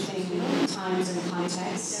shifting times and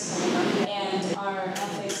contexts, and our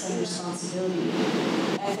ethics and responsibility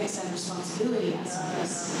as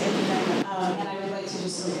artists. And I would like to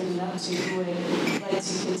just open it up to who would like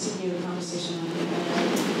to continue the conversation on the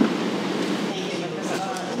Thank you. To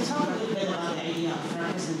talk a little bit about the idea of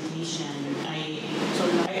representation, I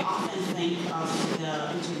often think of the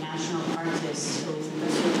international artists who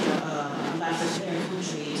left their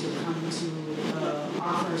country to come to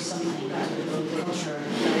offer something to the food culture,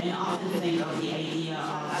 and often think of the idea of,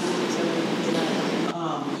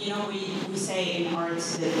 we say in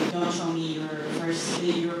arts that don't show me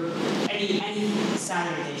any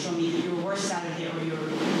Saturday, show me your worst Saturday or your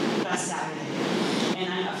best Saturday. And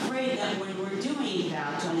I'm afraid that when we're doing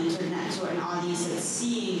that to an audience that's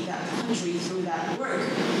seeing that country through that work,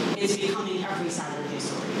 it's becoming every Saturday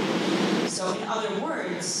story. So in other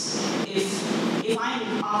words, if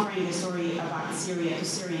I'm offering a story about Syria to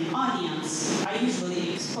Syrian audience, I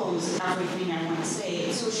usually expose everything I want to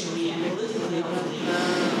say socially and politically, hopefully,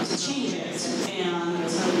 to change it. And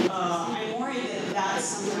I'm worried that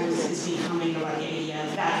sometimes is becoming about the idea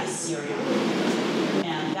that is Syria.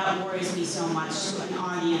 And that worries me so much to an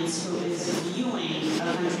audience who is viewing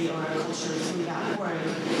a country or a culture through that work,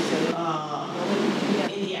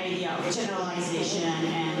 in the idea of generalization.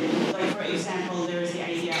 And like, for example, there's the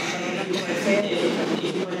idea of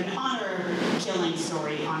if you put an honor killing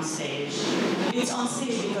story on stage, it's on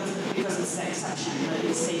stage because it's the exception, but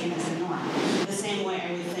it's taken as the norm. The same way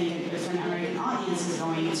I would think if an American audience is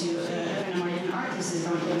going to, if an American artist is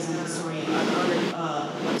going to present a story to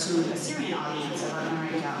a Syrian audience about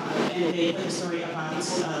America, and they put a story about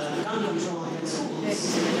gun control in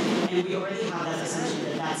schools, and we already have that assumption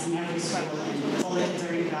that that's in every school, and all the kids are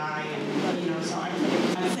going to die, and so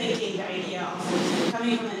I'm thinking the idea of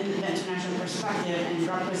coming from the international perspective and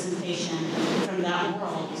representation from that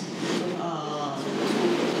world.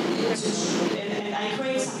 And I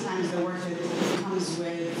crave sometimes the work that comes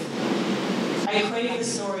with, I crave the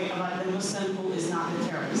story about the Muslim who is not the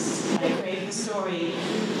terrorist. I crave the story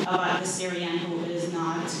about the Syrian who is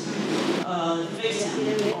not the victim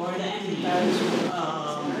or the enemy.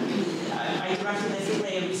 I directed a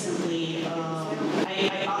play recently. I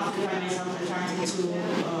often find myself attracted to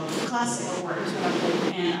classic work,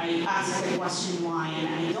 and I ask the question why, and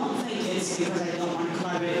I don't think it's because I don't want to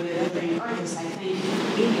collaborate with other artists. I think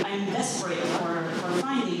I'm desperate for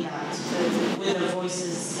finding that with the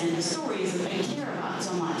voices and the stories that I care about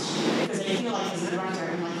so much, because I feel like as a director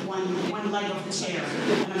I'm like one leg of the chair,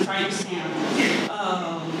 and I'm trying to stand,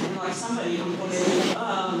 and like somebody but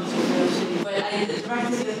I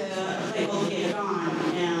directed a play called Get Gone,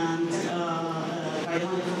 and by the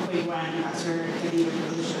wonderful Queen Gwen, after getting the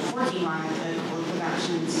privilege of working on it, a couple of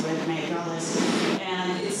productions with Mentorship,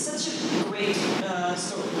 and it's such a great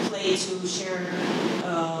play to share a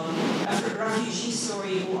refugee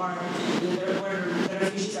story where the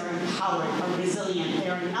refugees are empowered, are resilient. They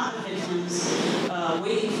are not victims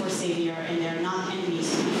waiting for savior, and they're not enemies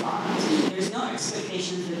to be fought. There's no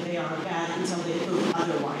expectation that they are bad until they prove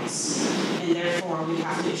otherwise, and therefore we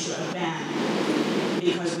have to issue a ban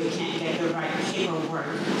because we can't get the right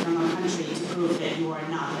paperwork from a country to prove that you are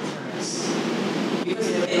not a terrorist. Because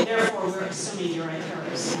therefore we're assuming you're a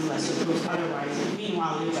terrorist unless you prove otherwise.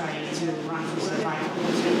 Meanwhile, you're trying to run for survival.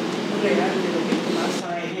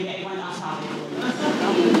 Sorry, maybe I went off topic.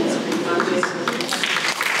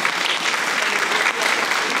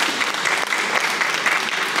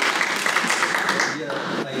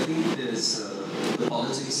 Yeah, I think there's the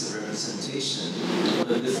politics of representation,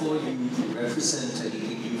 but before you represent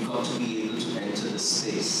anything, you've got to be able to enter the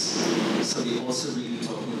space. So we're also really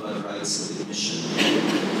talking about rights of admission.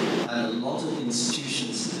 And a lot of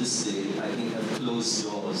institutions to this day, I think, have closed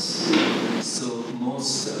doors. So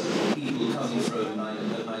most people coming from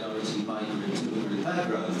minority, migrant, immigrant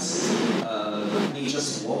backgrounds may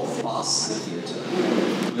just walk past the theatre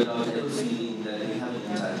without ever feeling that they have an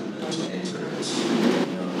entitlement to enter it.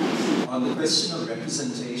 You know? On the question of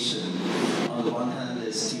representation, on the one hand,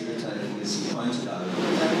 there's stereotyping, as you pointed out.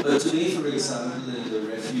 But today, for example, in the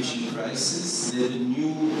refugee crisis, there are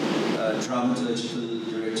new dramaturgical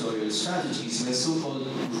directorial strategies where so-called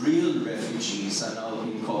real refugees are now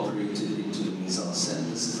incorporated into the mise en scène.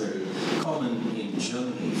 This is very common in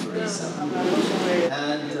Germany, for example.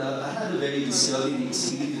 And I had a very disturbing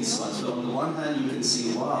experience once, where on the one hand you can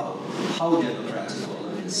say, wow, how democratic all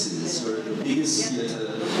of this is. You're at the biggest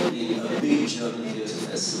theatre in a big German theatre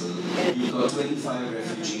festival. You've got 25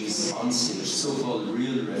 refugees on stage, so-called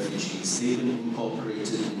real refugees. They've been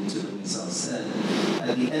incorporated into the mise en scène.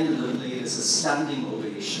 At the end of the play, there's a standing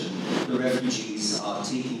ovation. The refugees are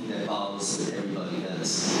taking their bows with everybody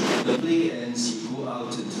else. The play ends, you go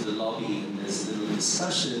out into the lobby, and there's a little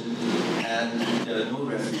discussion, and there are no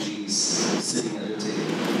refugees sitting at a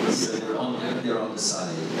table. So they're on the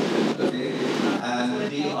side, okay?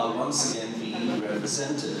 And they are once again being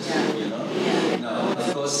represented, you know? Now,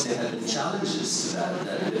 of course, there have been challenges to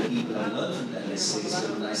that the people have learned from that mistakes,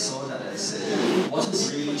 but when I saw that, I said, what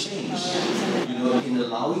has really changed? You know, in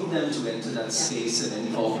allowing them to enter that space and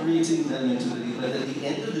incorporating them into the, but at the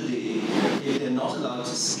end of the day, if they're not allowed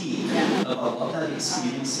to speak about what that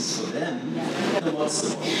experience is for them, then what's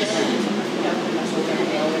the point?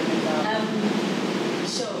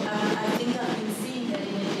 Sure. I think I've been seeing that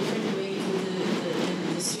in a different way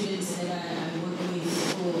with the students that I work with.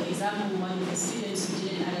 For example, one of the students who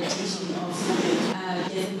did an adaptation of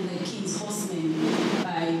Getting the King's Horseman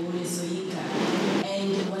by Wole Soyinka,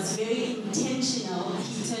 and it was very intentional.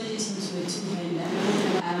 He turned it into a two-hander,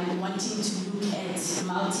 wanting to look at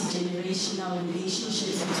multi-generational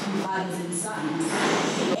relationships between fathers and sons,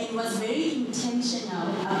 and was very intentional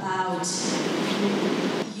about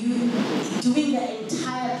you doing the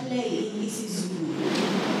entire play in isiZulu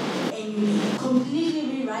and completely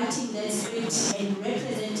rewriting that script and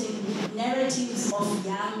representing narratives of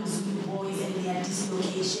young Zulu boys and their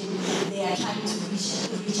dislocation. They are trying to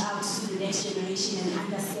reach out to the next generation and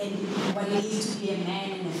understand what it is to be a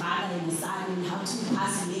man and a father and a son and how to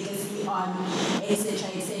pass legacy on, etc.,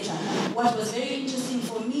 etc. What was very interesting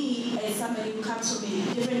for me as somebody who comes from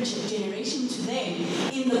a different generation to them,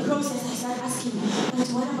 in the process I started asking, but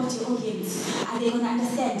what about your audience? Are they going to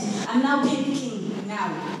understand? I'm now panicking now.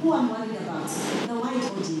 Who I'm worried about? The white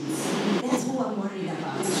audience. That's who I'm worried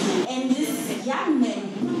about. And this young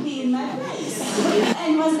man put me in my place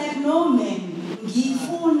and was like, no man,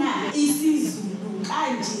 ngifuna isiZulu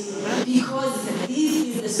kanje, because this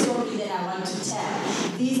is the story that I want to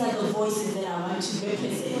tell. These are the voices that I want to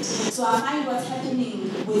represent. So I find what's happening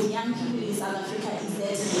with young people in South Africa is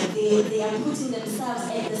that they are putting themselves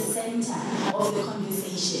at the center of the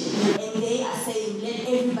conversation. And they are saying, let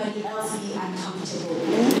everybody else be uncomfortable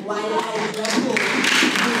while I grapple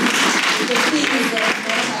with the things that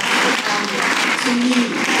matter to me.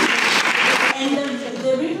 And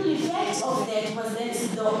the ripple effect of that was that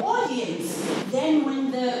the audience, then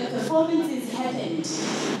when the performances happened,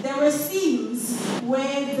 there were scenes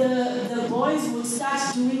where the boys would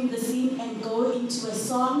start doing the scene and go into a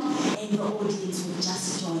song, and the audience would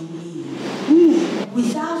just join in.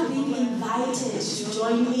 Without being invited to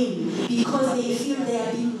join in, because they feel they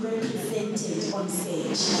are being represented on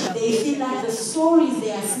stage. They feel like the stories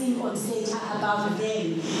they are seeing on stage are about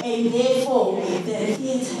them, and therefore the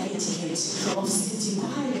theatre etiquette of sitting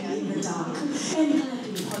quietly in the dark and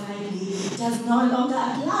clapping politely does no longer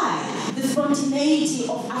apply. The spontaneity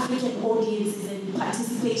of African audiences and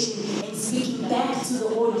participation and speaking back to the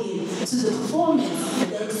audience, to the performance,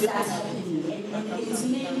 then starts happening. And it's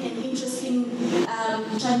been an interesting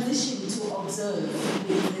transition to observe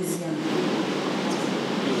with this young people.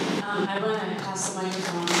 I want to pass the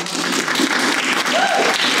microphone.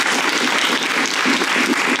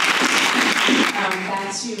 Back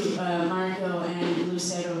to Margo and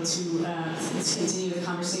Lucero to continue the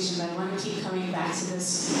conversation, but I want to keep coming back to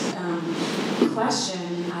this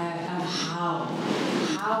question of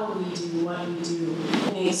how we do what we do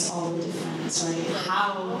makes all the difference, right?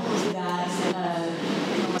 How that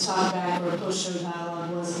talkback or post-show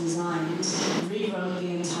dialogue was designed rewrote the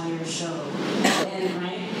entire show,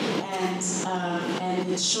 and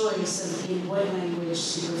the choice of in what language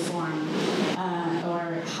to perform,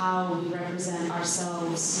 or how we represent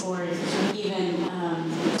ourselves, or even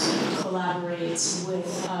collaborate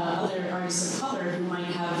with other artists of color who might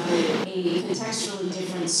have a contextually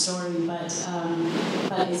different story, but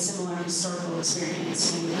a similar historical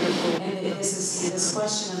experience. And this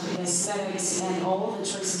question of aesthetics and all the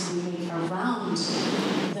choices we make around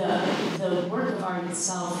the work of art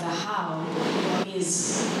itself, the how,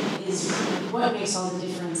 is what makes all the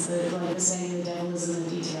difference. Like the saying, the devil is in the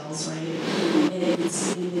details, right?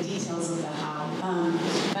 It's in the details of the how.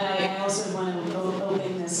 But I also want to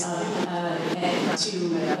open this up to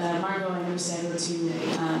Margo and Lucero to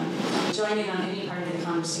join in on any part of the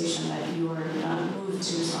conversation that you are moved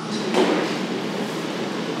to respond to.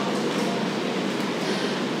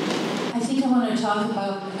 I think I want to talk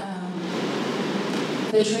about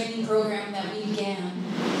the training program that we began.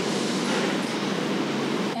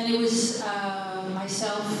 And it was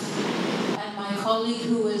myself and my colleague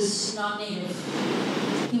who was non-native.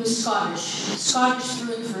 He was Scottish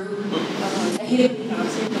through and through.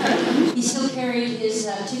 He still carried his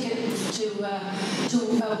ticket to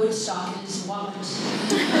Woodstock in his wallet.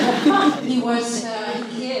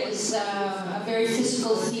 He is a very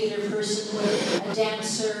physical theater person, a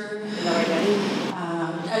dancer,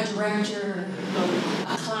 a director,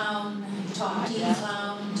 a clown, taught teen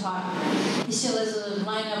clown, he still has a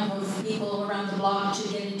lineup of people around the block to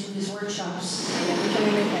get into his workshops.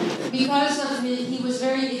 Because of he was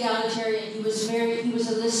very egalitarian, he was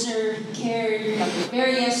a listener, he cared,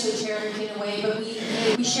 very esoteric in a way, but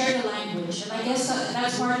we shared a language. And I guess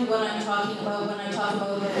that's partly what I'm talking about when I talk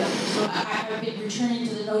about, I've been returning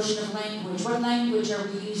to the notion of language. What language are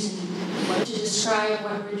we using to describe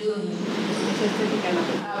what we're doing?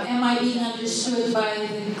 Am I being understood by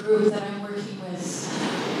the group that I'm working with?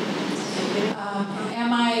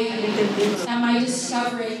 Am I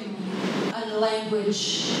discovering a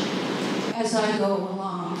language as I go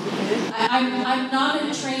along? I'm not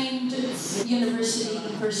a trained university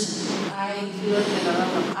person.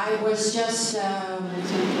 I was just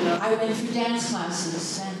I went through dance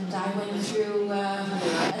classes, and I went through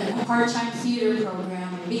a part-time theater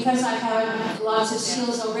program because I had lots of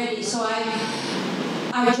skills already. So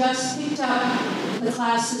I just picked up the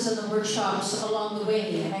classes and the workshops along the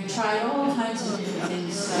way, and I tried all kinds of different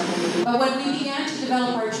things. But when we began to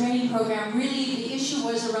develop our training program, really the issue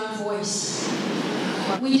was around voice.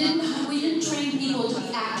 We didn't train people to be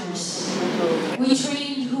actors. We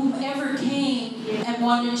trained whomever came and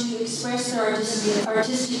wanted to express their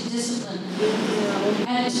artistic discipline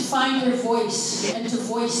and to find their voice and to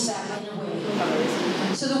voice that in a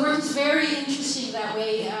way. So the work is very interesting that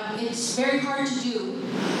way. It's very hard to do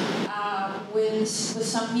with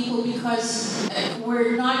some people because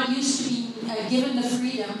we're not used to being given the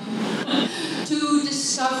freedom to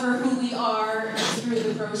discover who we are through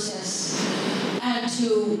the process and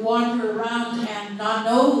to wander around and not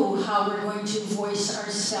know how we're going to voice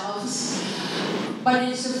ourselves. But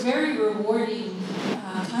it's a very rewarding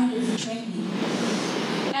kind of training.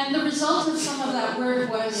 And the result of some of that work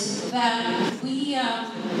was that we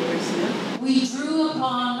drew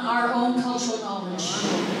upon our own cultural knowledge.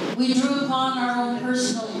 We drew upon our own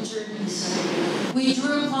personal journeys. We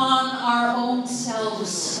drew upon our own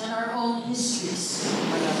selves and our own histories.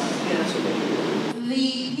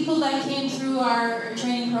 The people that came through our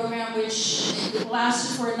training program, which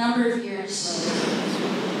lasted for a number of years,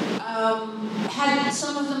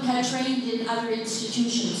 some of them had trained in other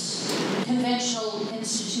institutions, conventional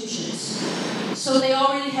institutions. So they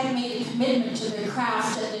already had made a commitment to their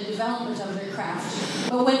craft and the development of their craft.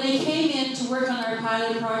 But when they came in to work on our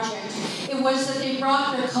pilot project, it was that they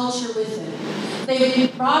brought their culture with them. They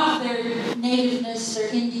brought their nativeness, their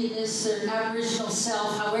Indianness, their Aboriginal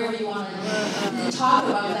self, however you want to talk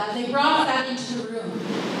about that. They brought that into the room.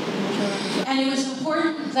 And it was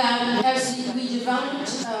important that as we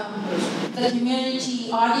developed the community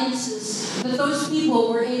audiences, that those people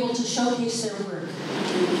were able to showcase their work.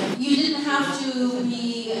 You didn't have to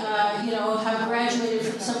be, have graduated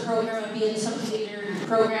from some program and be in some theater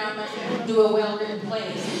program and do a well-written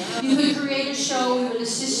play. You could create a show, we would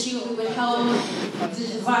assist you, we would help to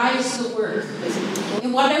devise the work.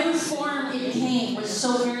 In whatever form it came was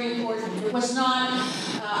so very important. It was not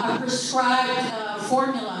a prescribed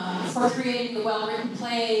formula for creating the well-written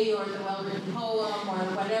play or the well-written poem or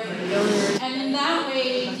whatever. And in that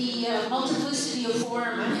way, the multiplicity of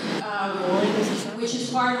form, which is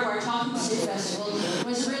part of our Talking Stick Festival,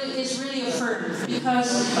 is really affirmed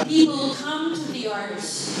because people come to the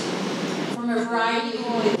arts from a variety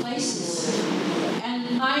of places.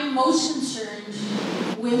 And I'm most concerned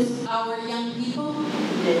with our young people.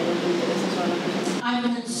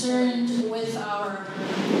 I'm concerned with our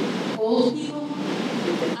old people.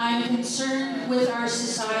 I'm concerned with our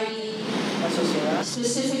society,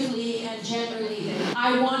 specifically and generally.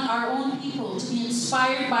 I want our own people to be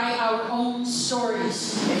inspired by our own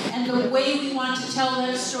stories. And the way we want to tell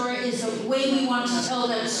that story is the way we want to tell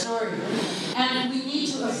that story. And we need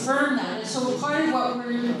to affirm that. And so part of what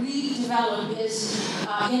we're redeveloping is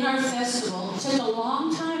in our festival. It took a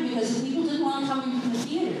long time because the people didn't want to come into the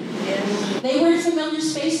theater. They weren't familiar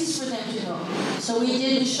spaces for them to go. So we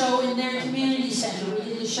did the show in their community center. We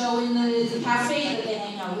did the show in the cafe that they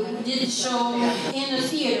hang out. We did the show in the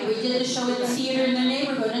theater. We did the show in the theater in their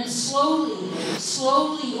neighborhood. And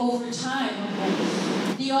slowly over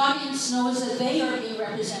time, the audience knows that they are being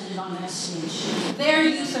represented on that stage. Their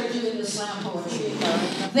youth are doing the slam poetry.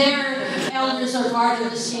 Their elders are part of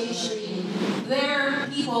the stage reading. Their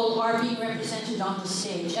people are being represented on the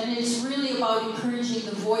stage. And it's really about encouraging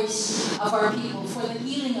the voice of our people for the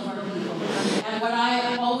healing of our people. And what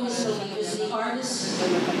I always believe is the artist,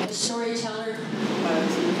 the storyteller,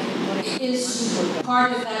 is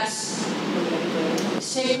part of that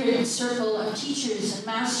sacred circle of teachers and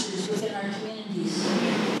masters within our communities.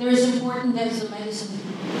 They're as important as the medicine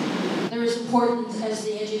people. They're as important as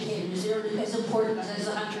the educators. They're as important as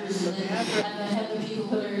the hunters and the people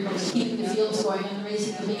who are keeping the fields going and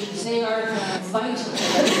raising the babies. They are vital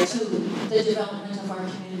to the development of our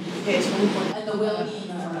community and the well-being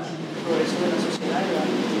of our community.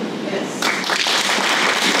 Yes.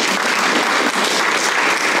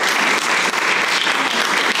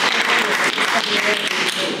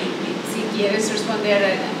 Si quieres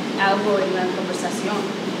responder algo en la conversación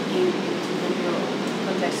en tu propio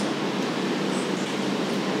contexto.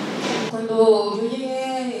 Cuando yo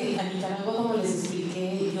llegué a Nicaragua, como les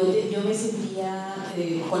expliqué, yo me sentía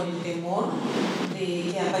con el temor de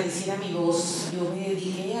que apareciera mi voz. Yo me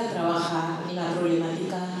dediqué a trabajar la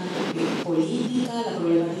problemática política, la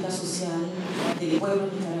problemática social del pueblo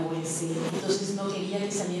nicaragüense. Entonces no quería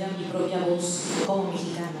que saliera mi propia voz como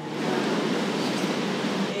mexicana.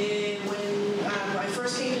 When I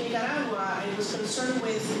first came to Nicaragua, I was concerned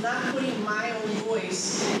with not putting my own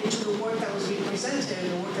voice into the work that was being presented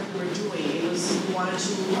and the work that we were doing. We wanted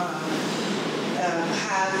to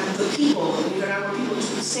have the people, the Nicaraguan people,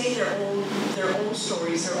 to say their own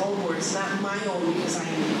stories, their own words, not my own because I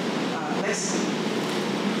am Mexican.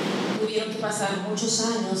 Tuvieron que pasar muchos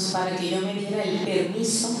años para que yo me diera el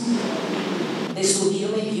permiso de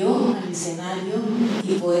subirme yo al escenario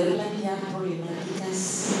y poder plantear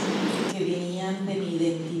problemáticas que venían de mi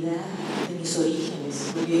identidad, de mis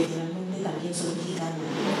orígenes, porque finalmente también soy mexicana.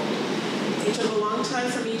 It took a long time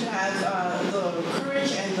for me to have the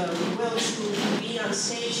courage and the will to be on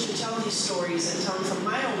stage to tell these stories and tell them from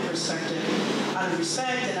my own perspective, out of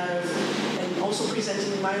respect and also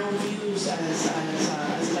presenting my own views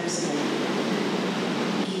as Mexican.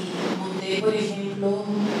 Y monté, por ejemplo,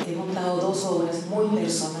 he montado 2 obras muy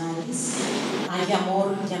personales. Hay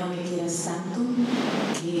amor, ya no me quieras tanto,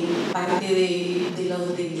 que parte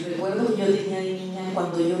del recuerdo que yo tenía de niña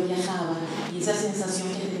cuando yo viajaba y esa sensación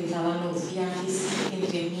que te dejaban los viajes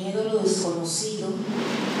entre el miedo a lo desconocido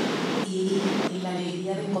y la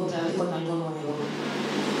alegría de encontrarte con algo nuevo.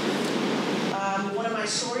 One of my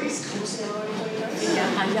stories, ¿cómo se llama ahorita?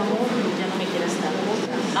 Hay amor, ya no me quieras tanto.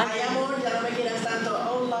 Hay amor, ya no me quieras tanto.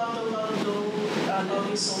 Oh, love, love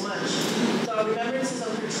you so much. So remembrances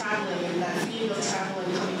of her traveling and that feeling of travel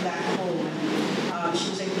and coming back home. And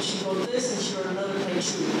she wrote this and she wrote another play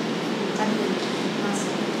too.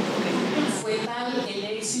 Fue tal el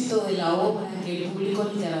éxito de la obra que el público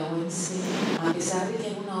nicaragüense, a pesar de que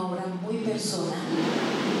era una obra muy personal,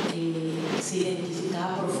 se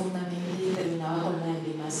identificaba profundamente y terminaba con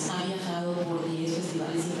lágrimas. Ha viajado por 10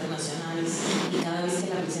 festivales internacionales y cada vez que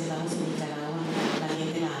la presentamos en Nicaragua, la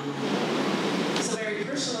gente la ama. It's a very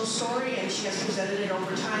personal story and she has presented it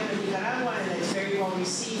over time in Nicaragua and it's very well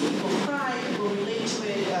received. People cry, people relate to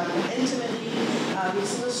it intimately.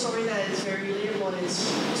 It's a story that is very relatable and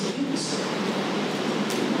it's to use.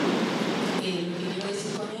 Lo que quiero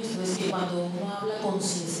decir con esto es que cuando uno habla con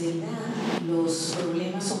sinceridad, los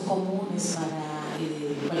problemas son comunes para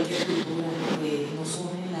cualquier cultura, que nos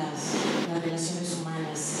unen las relaciones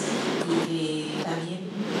humanas y que también,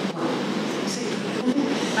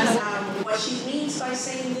 what she means by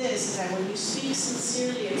saying this is that when you speak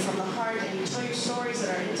sincerely and from the heart and you tell your stories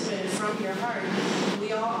that are intimate and from your heart,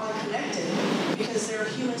 we all are connected because they're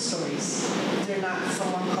human stories. They're not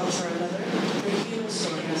from one culture or another. They're human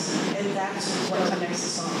stories, and that's what connects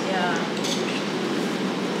us all. Yeah.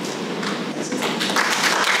 That's it.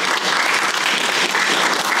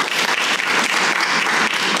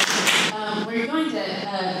 We're going to,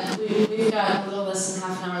 we've got a little less than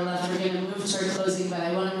half an hour left. We're going to move toward closing, but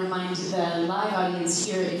I want to remind remind the live audience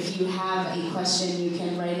here, if you have a question, you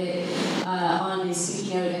can write it on a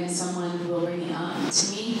sticky note and someone will bring it up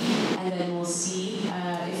to me, and then we'll see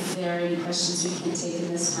if there are any questions we can take in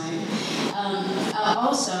this time.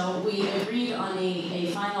 Also, we agreed on a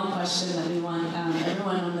final question that we want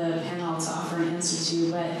everyone on the panel to offer an answer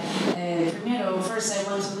to, but first I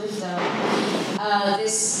want to lift up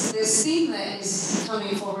this theme that is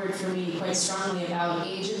coming forward for me quite strongly about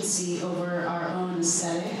agency over our own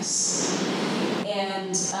aesthetics,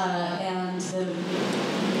 and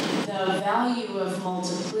the value of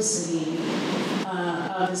multiplicity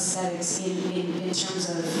of aesthetics in terms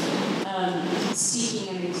of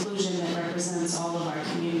seeking an inclusion that represents all of our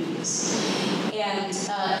communities. And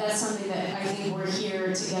that's something that I think we're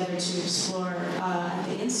here together to explore at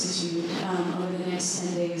the Institute over the next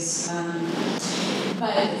 10 days.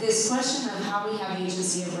 But this question of how we have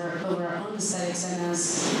agency over our own aesthetics, and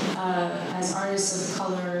as artists of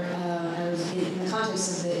color, in the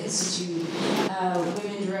context of the Institute,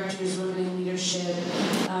 women directors, women in leadership,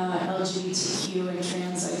 LGBTQ and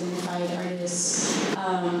trans-identified artists,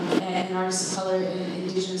 and artists of color and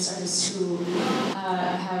indigenous artists who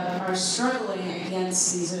are struggling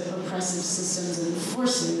against these oppressive systems and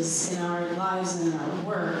forces in our lives and in our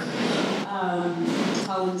work,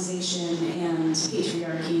 colonization and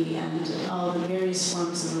patriarchy and all the various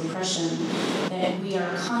forms of oppression that we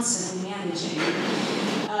are constantly managing.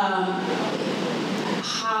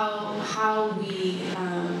 How we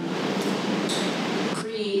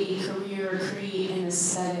create a career, create an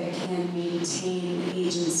aesthetic, and maintain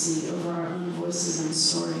agency over our own voices and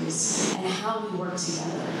stories, and how we work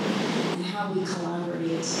together, and how we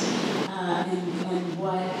collaborate, and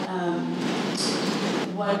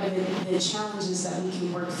what are the challenges that we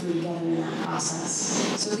can work through together in that process.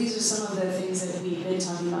 So these are some of the things that we've been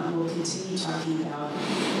talking about and will continue talking about.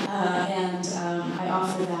 And I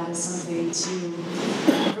offer that as something to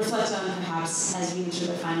reflect on perhaps as we enter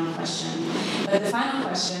the final question. But the final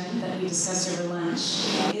question that we discussed over lunch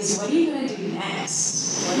is, what are you going to do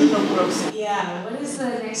next? Yeah, what is the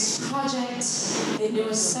next project, the new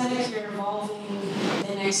aesthetic you're evolving,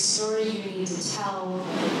 the next story you need to tell?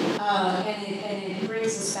 And it brings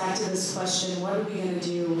us back to this question, what are we going to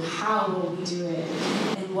do, how will we do it,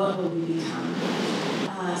 and what will we become?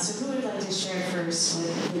 So who would like to share first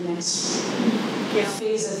what the next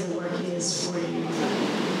phase of the work is for you?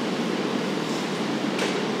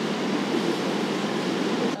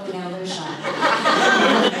 Oh, now they're shy.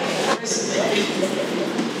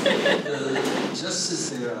 Just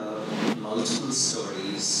as there are multiple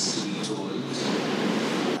stories to be told,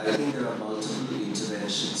 I think there are multiple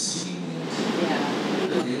interventions to be made.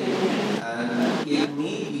 Okay? And it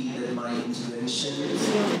may be that my intervention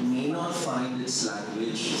may not find its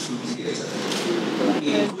language through theater.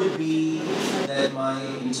 It could be that my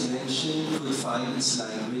intervention could find its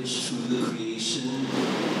language through the creation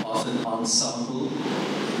of an ensemble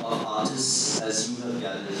of artists as you have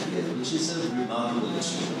gathered here, which is a remarkable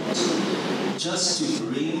achievement. Just to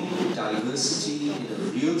bring diversity in a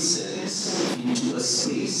real sense into a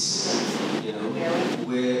space,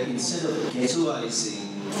 where instead of ghettoizing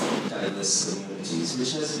diverse communities,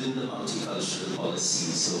 which has been the multicultural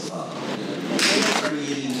policy so far,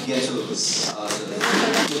 creating ghettos out of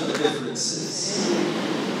differences.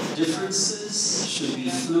 Differences should be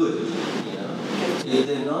fluid, If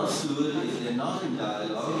they're not fluid, if they're not in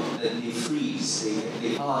dialogue, then they freeze,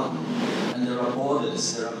 they harden. And there are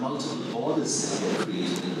borders, there are multiple borders that get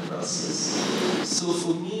created in the process. So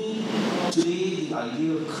for me, today, the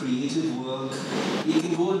idea of creative work, it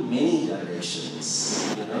can go in many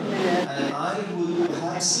directions, And I would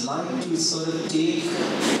perhaps like to sort of take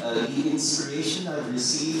the inspiration I've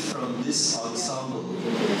received from this ensemble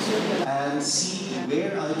and see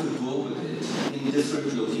where I could go with it in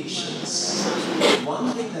different locations.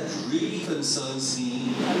 One thing that really concerns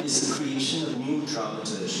me is the creation of new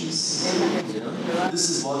dramaturgies. This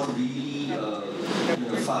is what really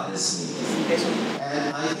fires me.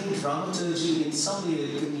 And I think dramaturgy in some way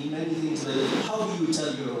it can be many things, but how do you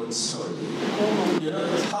tell your own story?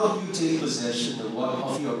 How do you take possession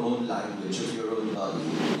of your own language, of your own body?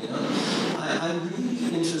 I'm really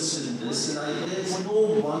interested in this, and there's no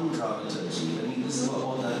one dramaturgy. I mean, this is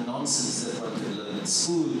all that nonsense that one can learn in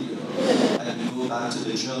school, And we go back to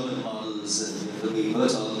the German models and the way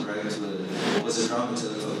Bertolt Brecht was a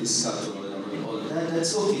dramaturg for his Piscator and all of that.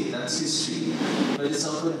 That's okay, that's history. But it's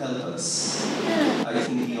not going to help us, I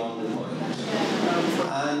think, beyond the point.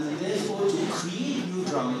 And therefore, to create new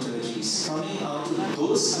dramaturgies coming out of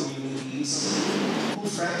those communities who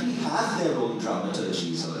frankly have their own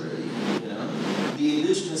dramaturgies already, the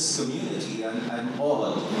indigenous community, I'm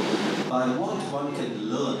awed by what one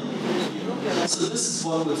can learn. So this is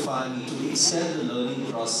what would find me to extend the learning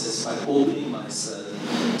process by opening myself,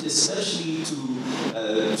 especially to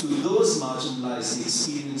those marginalized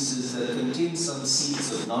experiences that contain some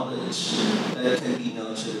seeds of knowledge that can be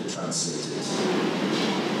nurtured and translated.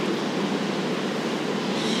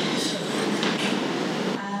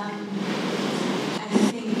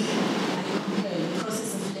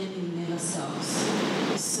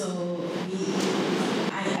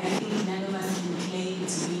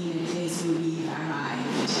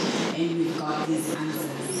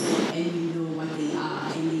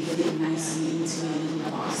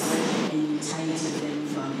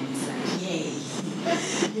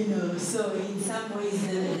 So in some ways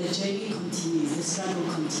the journey continues, the struggle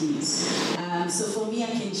continues. So for me, I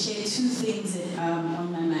can share two things that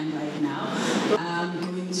on my mind right now. I'm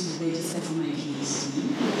going to register for my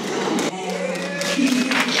PhD.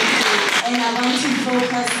 And I want to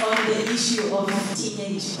focus on the issue of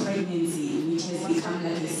teenage pregnancy, which has become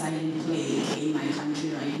like a silent plague in my country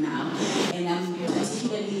right now. And I'm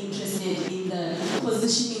particularly interested in the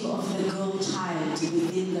positioning of the girl child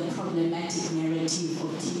within the problematic narrative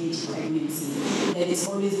of teenage pregnancy, that is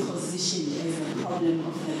always positioned as the problem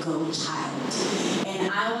of the girl child. And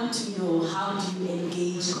I want to know, how do you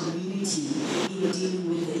engage community in dealing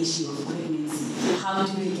with the issue of pregnancy? How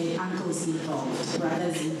do we get uncles involved,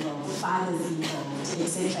 brothers involved, fathers involved,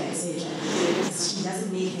 etc., etc.? She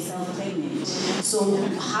doesn't make herself pregnant. So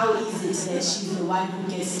how is it that she's the one who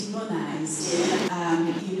gets demonized,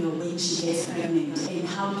 when she gets pregnant? And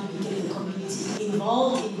how do we get the community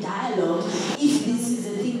involved in dialogue if this is a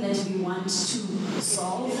thing that we want to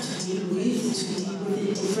solve, to deal with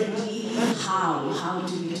it differently? How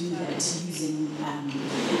do we do that using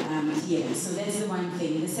theater? So that's the one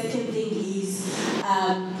thing. The second thing is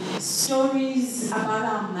stories about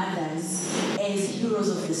our mothers as heroes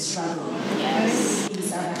of the struggle. Yes. In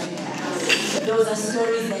South Africa. Those are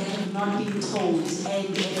stories that have not been told.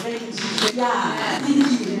 And thank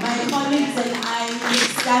you. My colleagues and I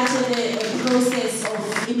started a process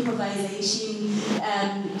of improvisation.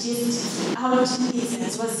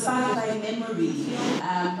 It was sparked by memory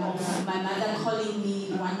of my mother calling me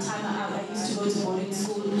one time. I used to go to boarding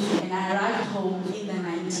school, and I arrived home in the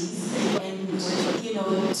 90s. And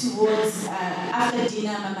towards after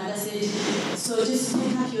dinner, my mother said, "So just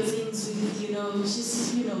pick up your things,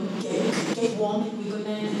 get warm, and we're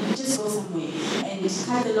gonna just go somewhere." And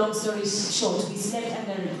cut the long story short, we slept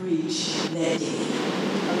under a bridge that day.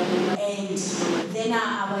 And then I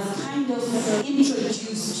was kind of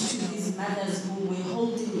introduced to these mothers who were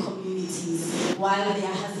holding communities while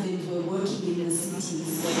their husbands were working in the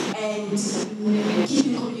cities and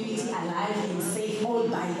keeping community alive and safe all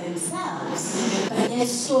by themselves. But their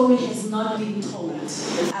story has not been told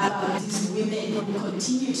about these women who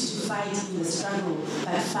continued to fight in the struggle,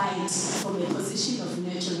 but fight from a position of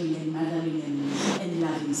nurturing and mothering and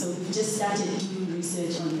loving. So we've just started doing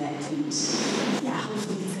research on that, and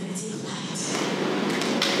hopefully it's going to take flight.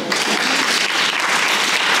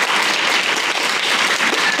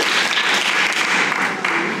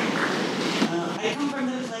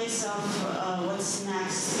 What's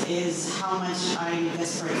next is how much I'm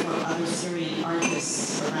desperate for other Syrian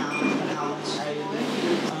artists around, and how much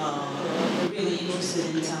I'm really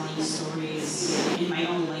interested in telling stories in my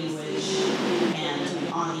own language and to an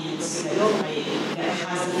audience that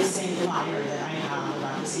has the same fire that I have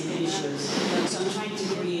about the same issues. So I'm trying to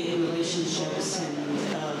create relationships and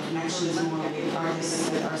connections more with artists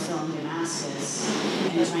that are still in Damascus,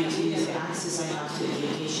 and trying to use the access I have to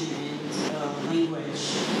education and language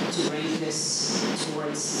to bring this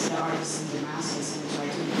towards the artists in Damascus and try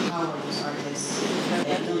to empower those artists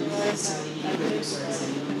that don't necessarily need producers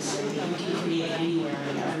and don't necessarily you can create anywhere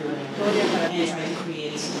and everywhere, and try to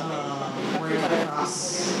create work across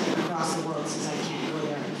the world, since I can't go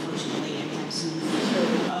there unfortunately anytime soon.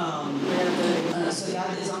 So that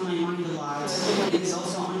is on my mind a lot. It is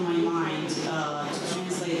also on my mind to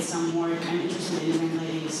translate some work. I'm interested in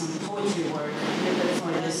translating some poetry work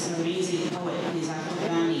for this amazing poet,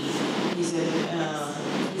 He's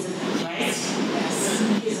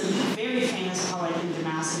a very famous poet in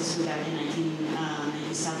Damascus who died in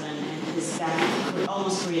 1997, and his death could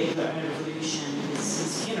almost create a revolution.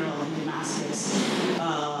 His funeral in Damascus,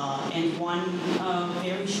 and one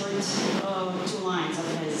very short 2 lines of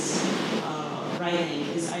his writing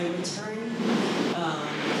is, "I return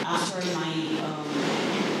after my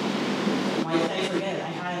why did I forget it?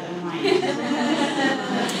 I had it in mind."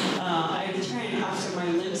 I return after my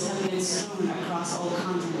limbs have been strewn across all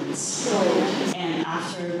continents, and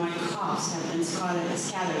after my crops have been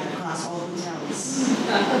scattered across all hotels.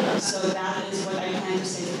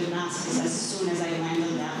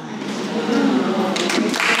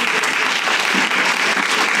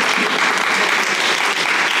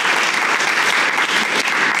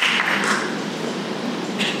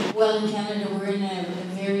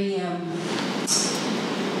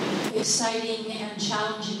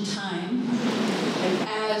 challenging time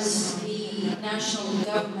as the national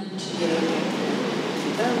government,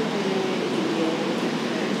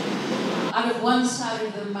 out of one side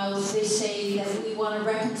of their mouth, they say that we want to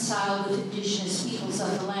reconcile with indigenous peoples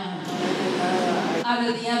of the land. Out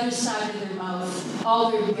of the other side of their mouth,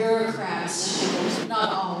 all their bureaucrats, not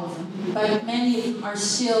all of them, but many of them are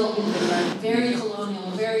still very colonial,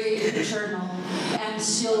 very paternal, and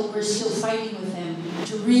we're still fighting with them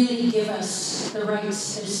to really give us the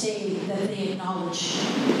rights to say that they acknowledge.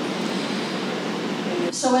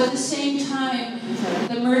 So at the same time,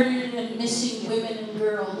 the murdered and missing women and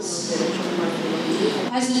girls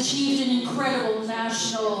has achieved an incredible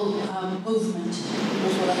national movement.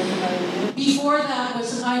 Before that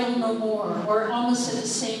was Idle No More, or almost at the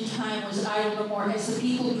same time was Idle No More, as the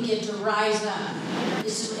people begin to rise up.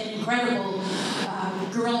 This is an incredible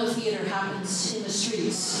guerrilla theater happens in the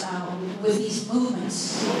streets with these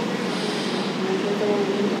movements.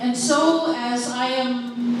 And so as I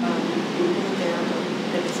am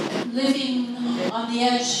living on the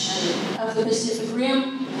edge of the Pacific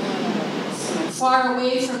Rim, far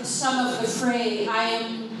away from some of the fray,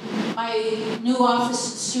 my new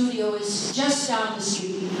office and studio is just down the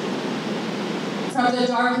street from the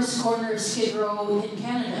darkest corner of Skid Row in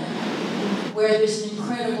Canada, where there's an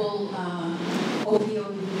incredible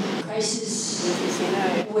opioid crisis,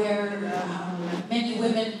 where many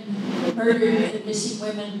women, murdered and missing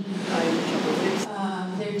women,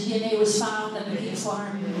 their DNA was found on a pig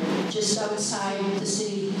farm just outside the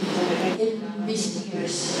city in recent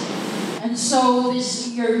years. And so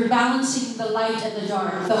you're balancing the light and the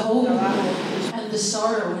dark, the hope and the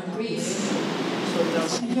sorrow and grief.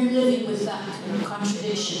 And you're living with that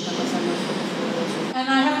contradiction. And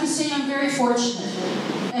I have to say I'm very fortunate.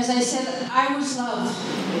 As I said, I was loved.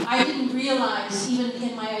 I didn't realize, even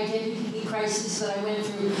in my identity crisis that I went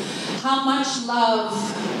through, how much love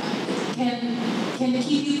can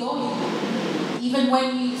keep you going, even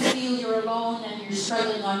when you feel you're alone and you're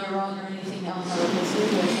struggling on your own or anything else.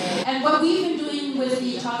 And what we've been doing with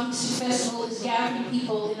the Talking Sioux Festival is gathering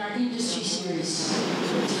people in our industry series.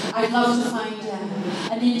 I'd love to find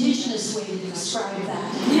an indigenous way to describe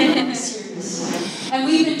that series. And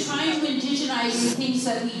we've been trying to indigenize the things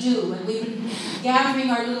that we do, and we've been gathering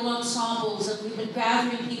our little ensembles, and we've been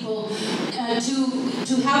gathering people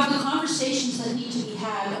to have the conversations that need to be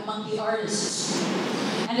had among the artists.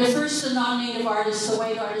 And at first the non-native artists, the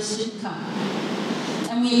white artists, didn't come.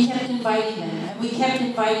 And we kept inviting them, and we kept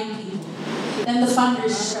inviting people. Then the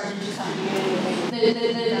funders started to come.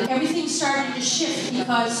 Everything started to shift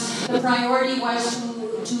because the priority was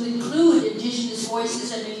to include indigenous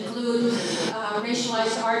voices and include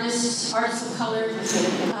racialized artists of color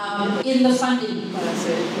in the funding.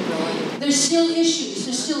 There's still issues,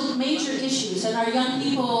 there's still major issues, and our young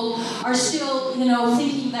people are still,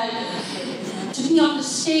 thinking that to be on the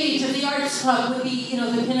stage of the arts club would be,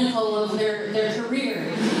 the pinnacle of their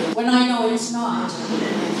career, when I know it's not.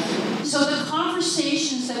 So the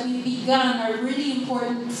conversations that we've begun are really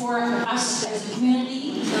important for us as a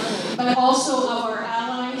community, but also of our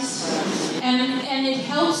allies. And it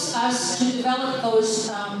helps us to develop those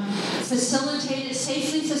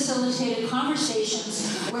safely facilitated conversations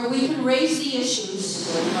where we can raise the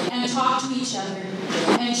issues and talk to each other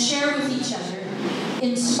and share with each other,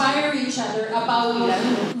 inspire each other about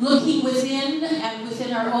looking within and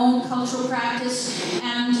within our own cultural practice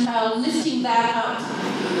and lifting that up.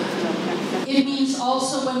 It means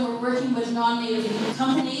also when we're working with non-native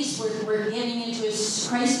companies, we're getting into a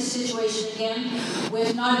crisis situation again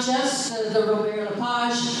with not just the Robert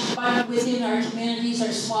Lepage, but within our communities,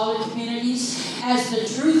 our smaller communities, as the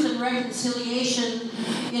truth and reconciliation,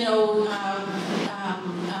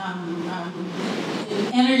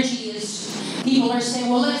 energy is. People are saying,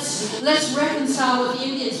 well, let's reconcile with the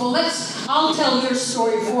Indians. Well, I'll tell your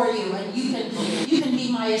story for you, and you can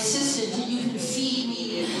be my assistant, and you can feed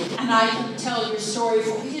me, and I can tell your story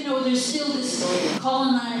for you. There's still this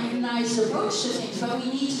colonized approach to things, but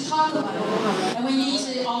we need to talk about it, and we need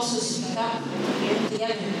to also speak up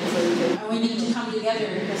together, and we need to come together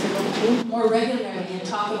more regularly and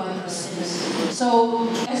talk about those things. So,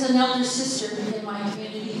 as an elder sister in my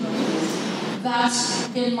community, that's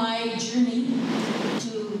been my journey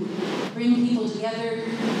to bring people together,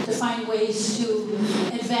 to find ways to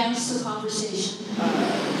advance the conversation.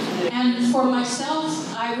 And for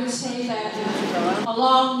myself, I would say that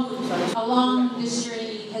along this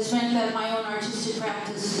journey has meant that my own artistic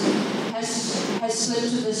practice has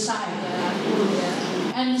slipped to the side.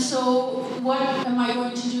 And so what am I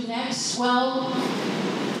going to do next? Well,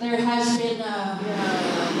 there has been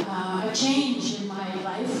a change in my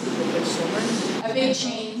life, a big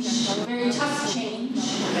change, a very tough change.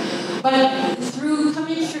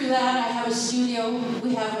 studio.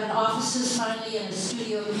 We have an offices finally and a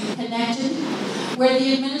studio connected, where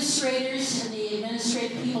the administrators and the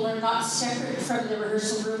administrative people are not separate from the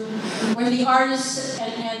rehearsal room, where the artists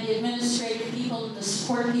and the administrative people and the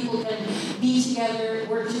support people can be together,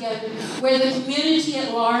 work together, where the community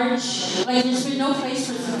at large, like there's been no place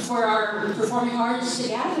for our performing artists to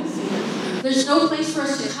gather. There's no place for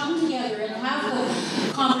us to come together and have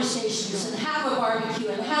the conversations and have a barbecue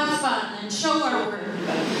and have fun and show our work.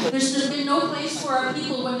 There's been no place for our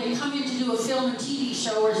people when they come in to do a film and TV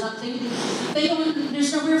show or something.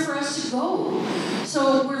 There's nowhere for us to go.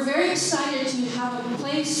 So we're very excited to have a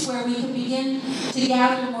place where we can begin to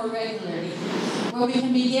gather more regularly, where we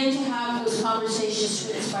can begin to have those conversations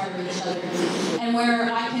to inspire each other, and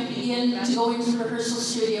where I can begin to go into the rehearsal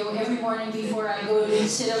studio every morning before I go and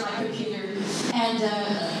sit on my computer and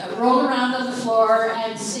roll around on the floor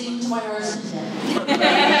and sing to my heart's content.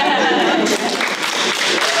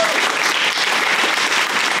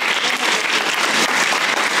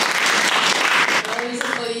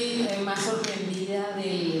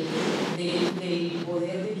 Del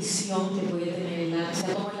poder de visión que puede tener el arte, o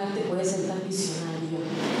sea, cómo el arte puede ser tan visionario.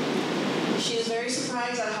 She is very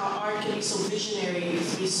surprised at how art can be so visionary,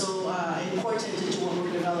 be so important into what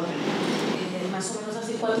we're developing. Más o menos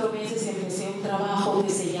hace 4 meses empecé un trabajo que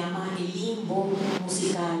se llama El Limbo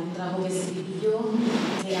Musical, un trabajo que escribí yo,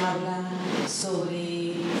 que habla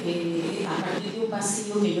sobre, a partir de un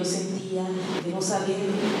vacío que yo sentía de no saber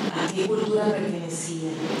a qué cultura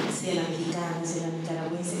pertenecía, si a la mexicana, si a la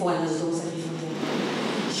nicaragüense o a las dos al mismo tiempo.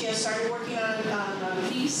 She has started working on a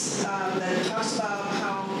piece that talks about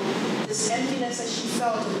how this emptiness that she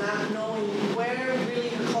felt of not knowing where really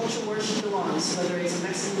her culture, where she belongs, whether it's a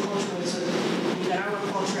Mexican culture or it's a Nicaraguan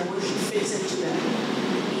culture, and where she fits into that.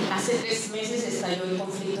 Hace 3 meses estalló el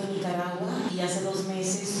conflicto en Nicaragua y hace 2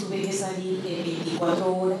 meses tuve que salir en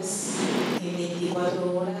 24 horas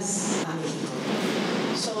a México.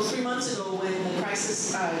 So 3 months ago, when the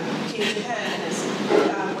crisis came to head,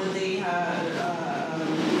 when they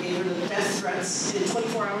gave her the death threats, in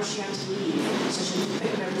 24 hours she had to leave, so she had to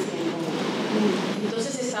pick up everything and go.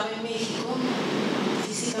 Entonces estaba en México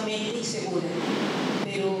físicamente y segura,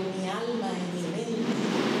 pero mi alma y mi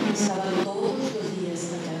mente estaban todos los días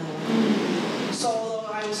en Nicaragua. So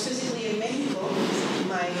although I was physically in Mexico,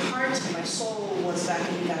 my heart and my soul was back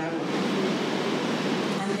in Nicaragua.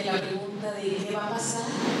 Ante la pregunta de qué va a pasar,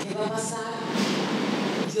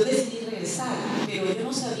 yo decidí regresar, pero yo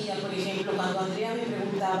no sabía, por ejemplo, cuando Andrea me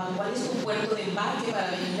preguntaba ¿cuál es tu puerto de embarque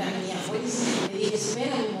para venir a Minneapolis? Le dije,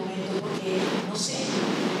 espera un momento, porque no sé,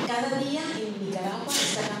 cada día en Nicaragua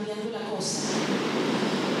está cambiando la cosa.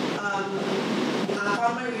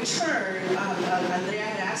 Upon my return, Andrea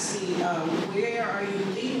had asked me, where are you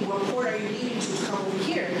leaving? What port are you leaving to come over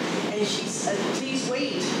here? And she said, please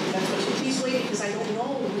wait. That's what she, please wait, because I don't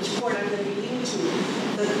know which port I'm going to be leaving to.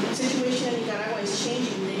 The situation in Nicaragua is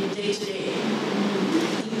changing day to day.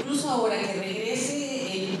 Incluso ahora que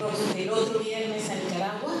regrese el otro viernes a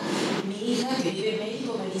Nicaragua, mi hija que vive en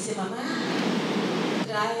México me dice, mamá,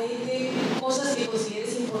 tráete cosas que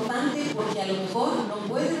consideres importantes porque a lo mejor no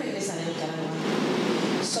puedes regresar a Nicaragua.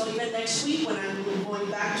 So even next week when I'm going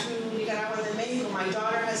back to Nicaragua and Mexico, my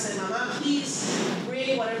daughter has said, Mama, please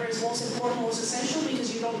bring whatever is most important, most essential,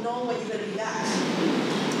 because you don't know when you're going to be back.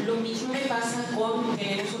 Lo mismo me pasa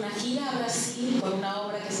tenemos una gira a Brasil con una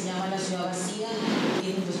obra que se llama La Ciudad Vacía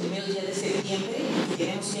en los primeros días de septiembre y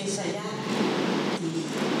tenemos que ensayar y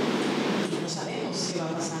no sabemos qué va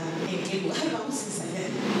a pasar, en qué lugar vamos a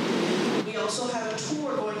ensayar. We also have a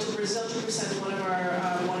tour going to Brazil to present one of our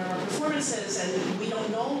performances, and we don't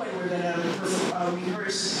know when we're going to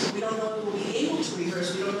rehearse. We don't know if we'll be able to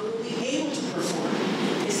rehearse. We don't know if we'll be able to perform.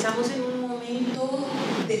 Estamos en un momento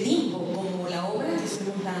de limbo, como la obra que estoy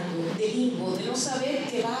montando, de limbo, de no saber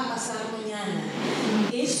qué va a pasar mañana.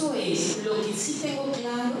 Eso es, lo que sí tengo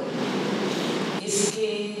claro es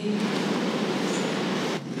que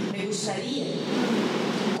me gustaría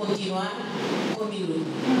continuar con mi grupo.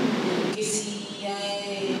 Que si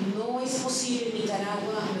no es posible en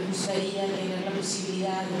Nicaragua, me gustaría tener la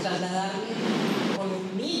posibilidad de trasladarme con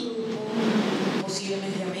mi grupo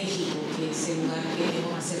posiblemente a México, que es el lugar que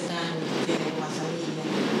tengo más cercano, que tengo más familia,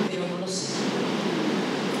 pero no lo sé.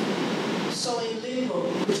 So in limbo,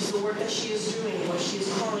 which is the work that she is doing, what she is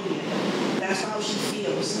calling it, that's how she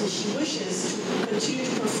feels. And she wishes to continue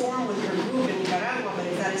to perform with her group in Nicaragua, but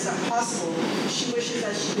if that is not possible, she wishes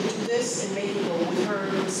that she could do this in Mexico with her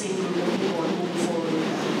the same group of people and move forward with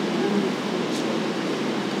that.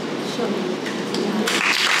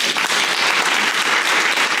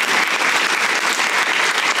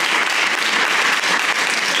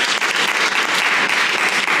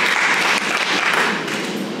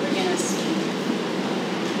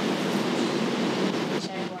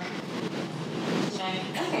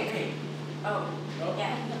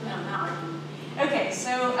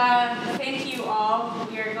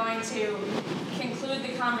 going to conclude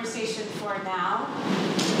the conversation for now,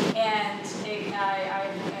 and I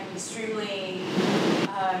am extremely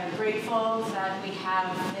grateful that we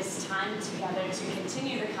have this time together to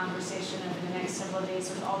continue the conversation over the next several days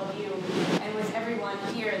with all of you and with everyone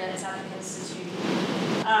here that is at the Institute.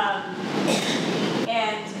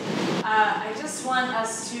 I just want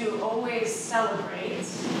us to always celebrate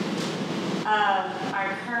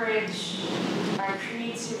our courage, our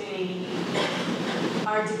creativity,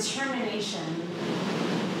 our determination,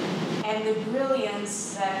 and the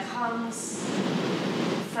brilliance that comes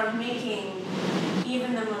from making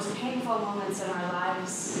even the most painful moments in our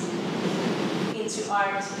lives into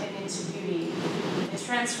art and into beauty. The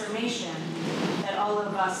transformation that all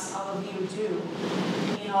of us, all of you do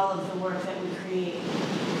in all of the work that we create.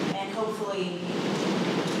 And hopefully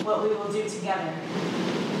what we will do together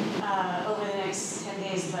over the next 10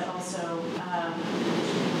 days, but also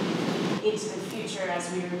into the future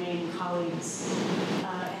as we remain colleagues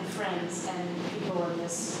and friends and people in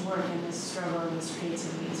this work and this struggle and this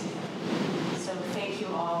creativity together. So thank you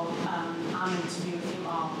all. Honored to be with you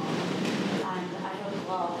all. And I hope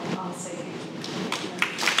we'll all say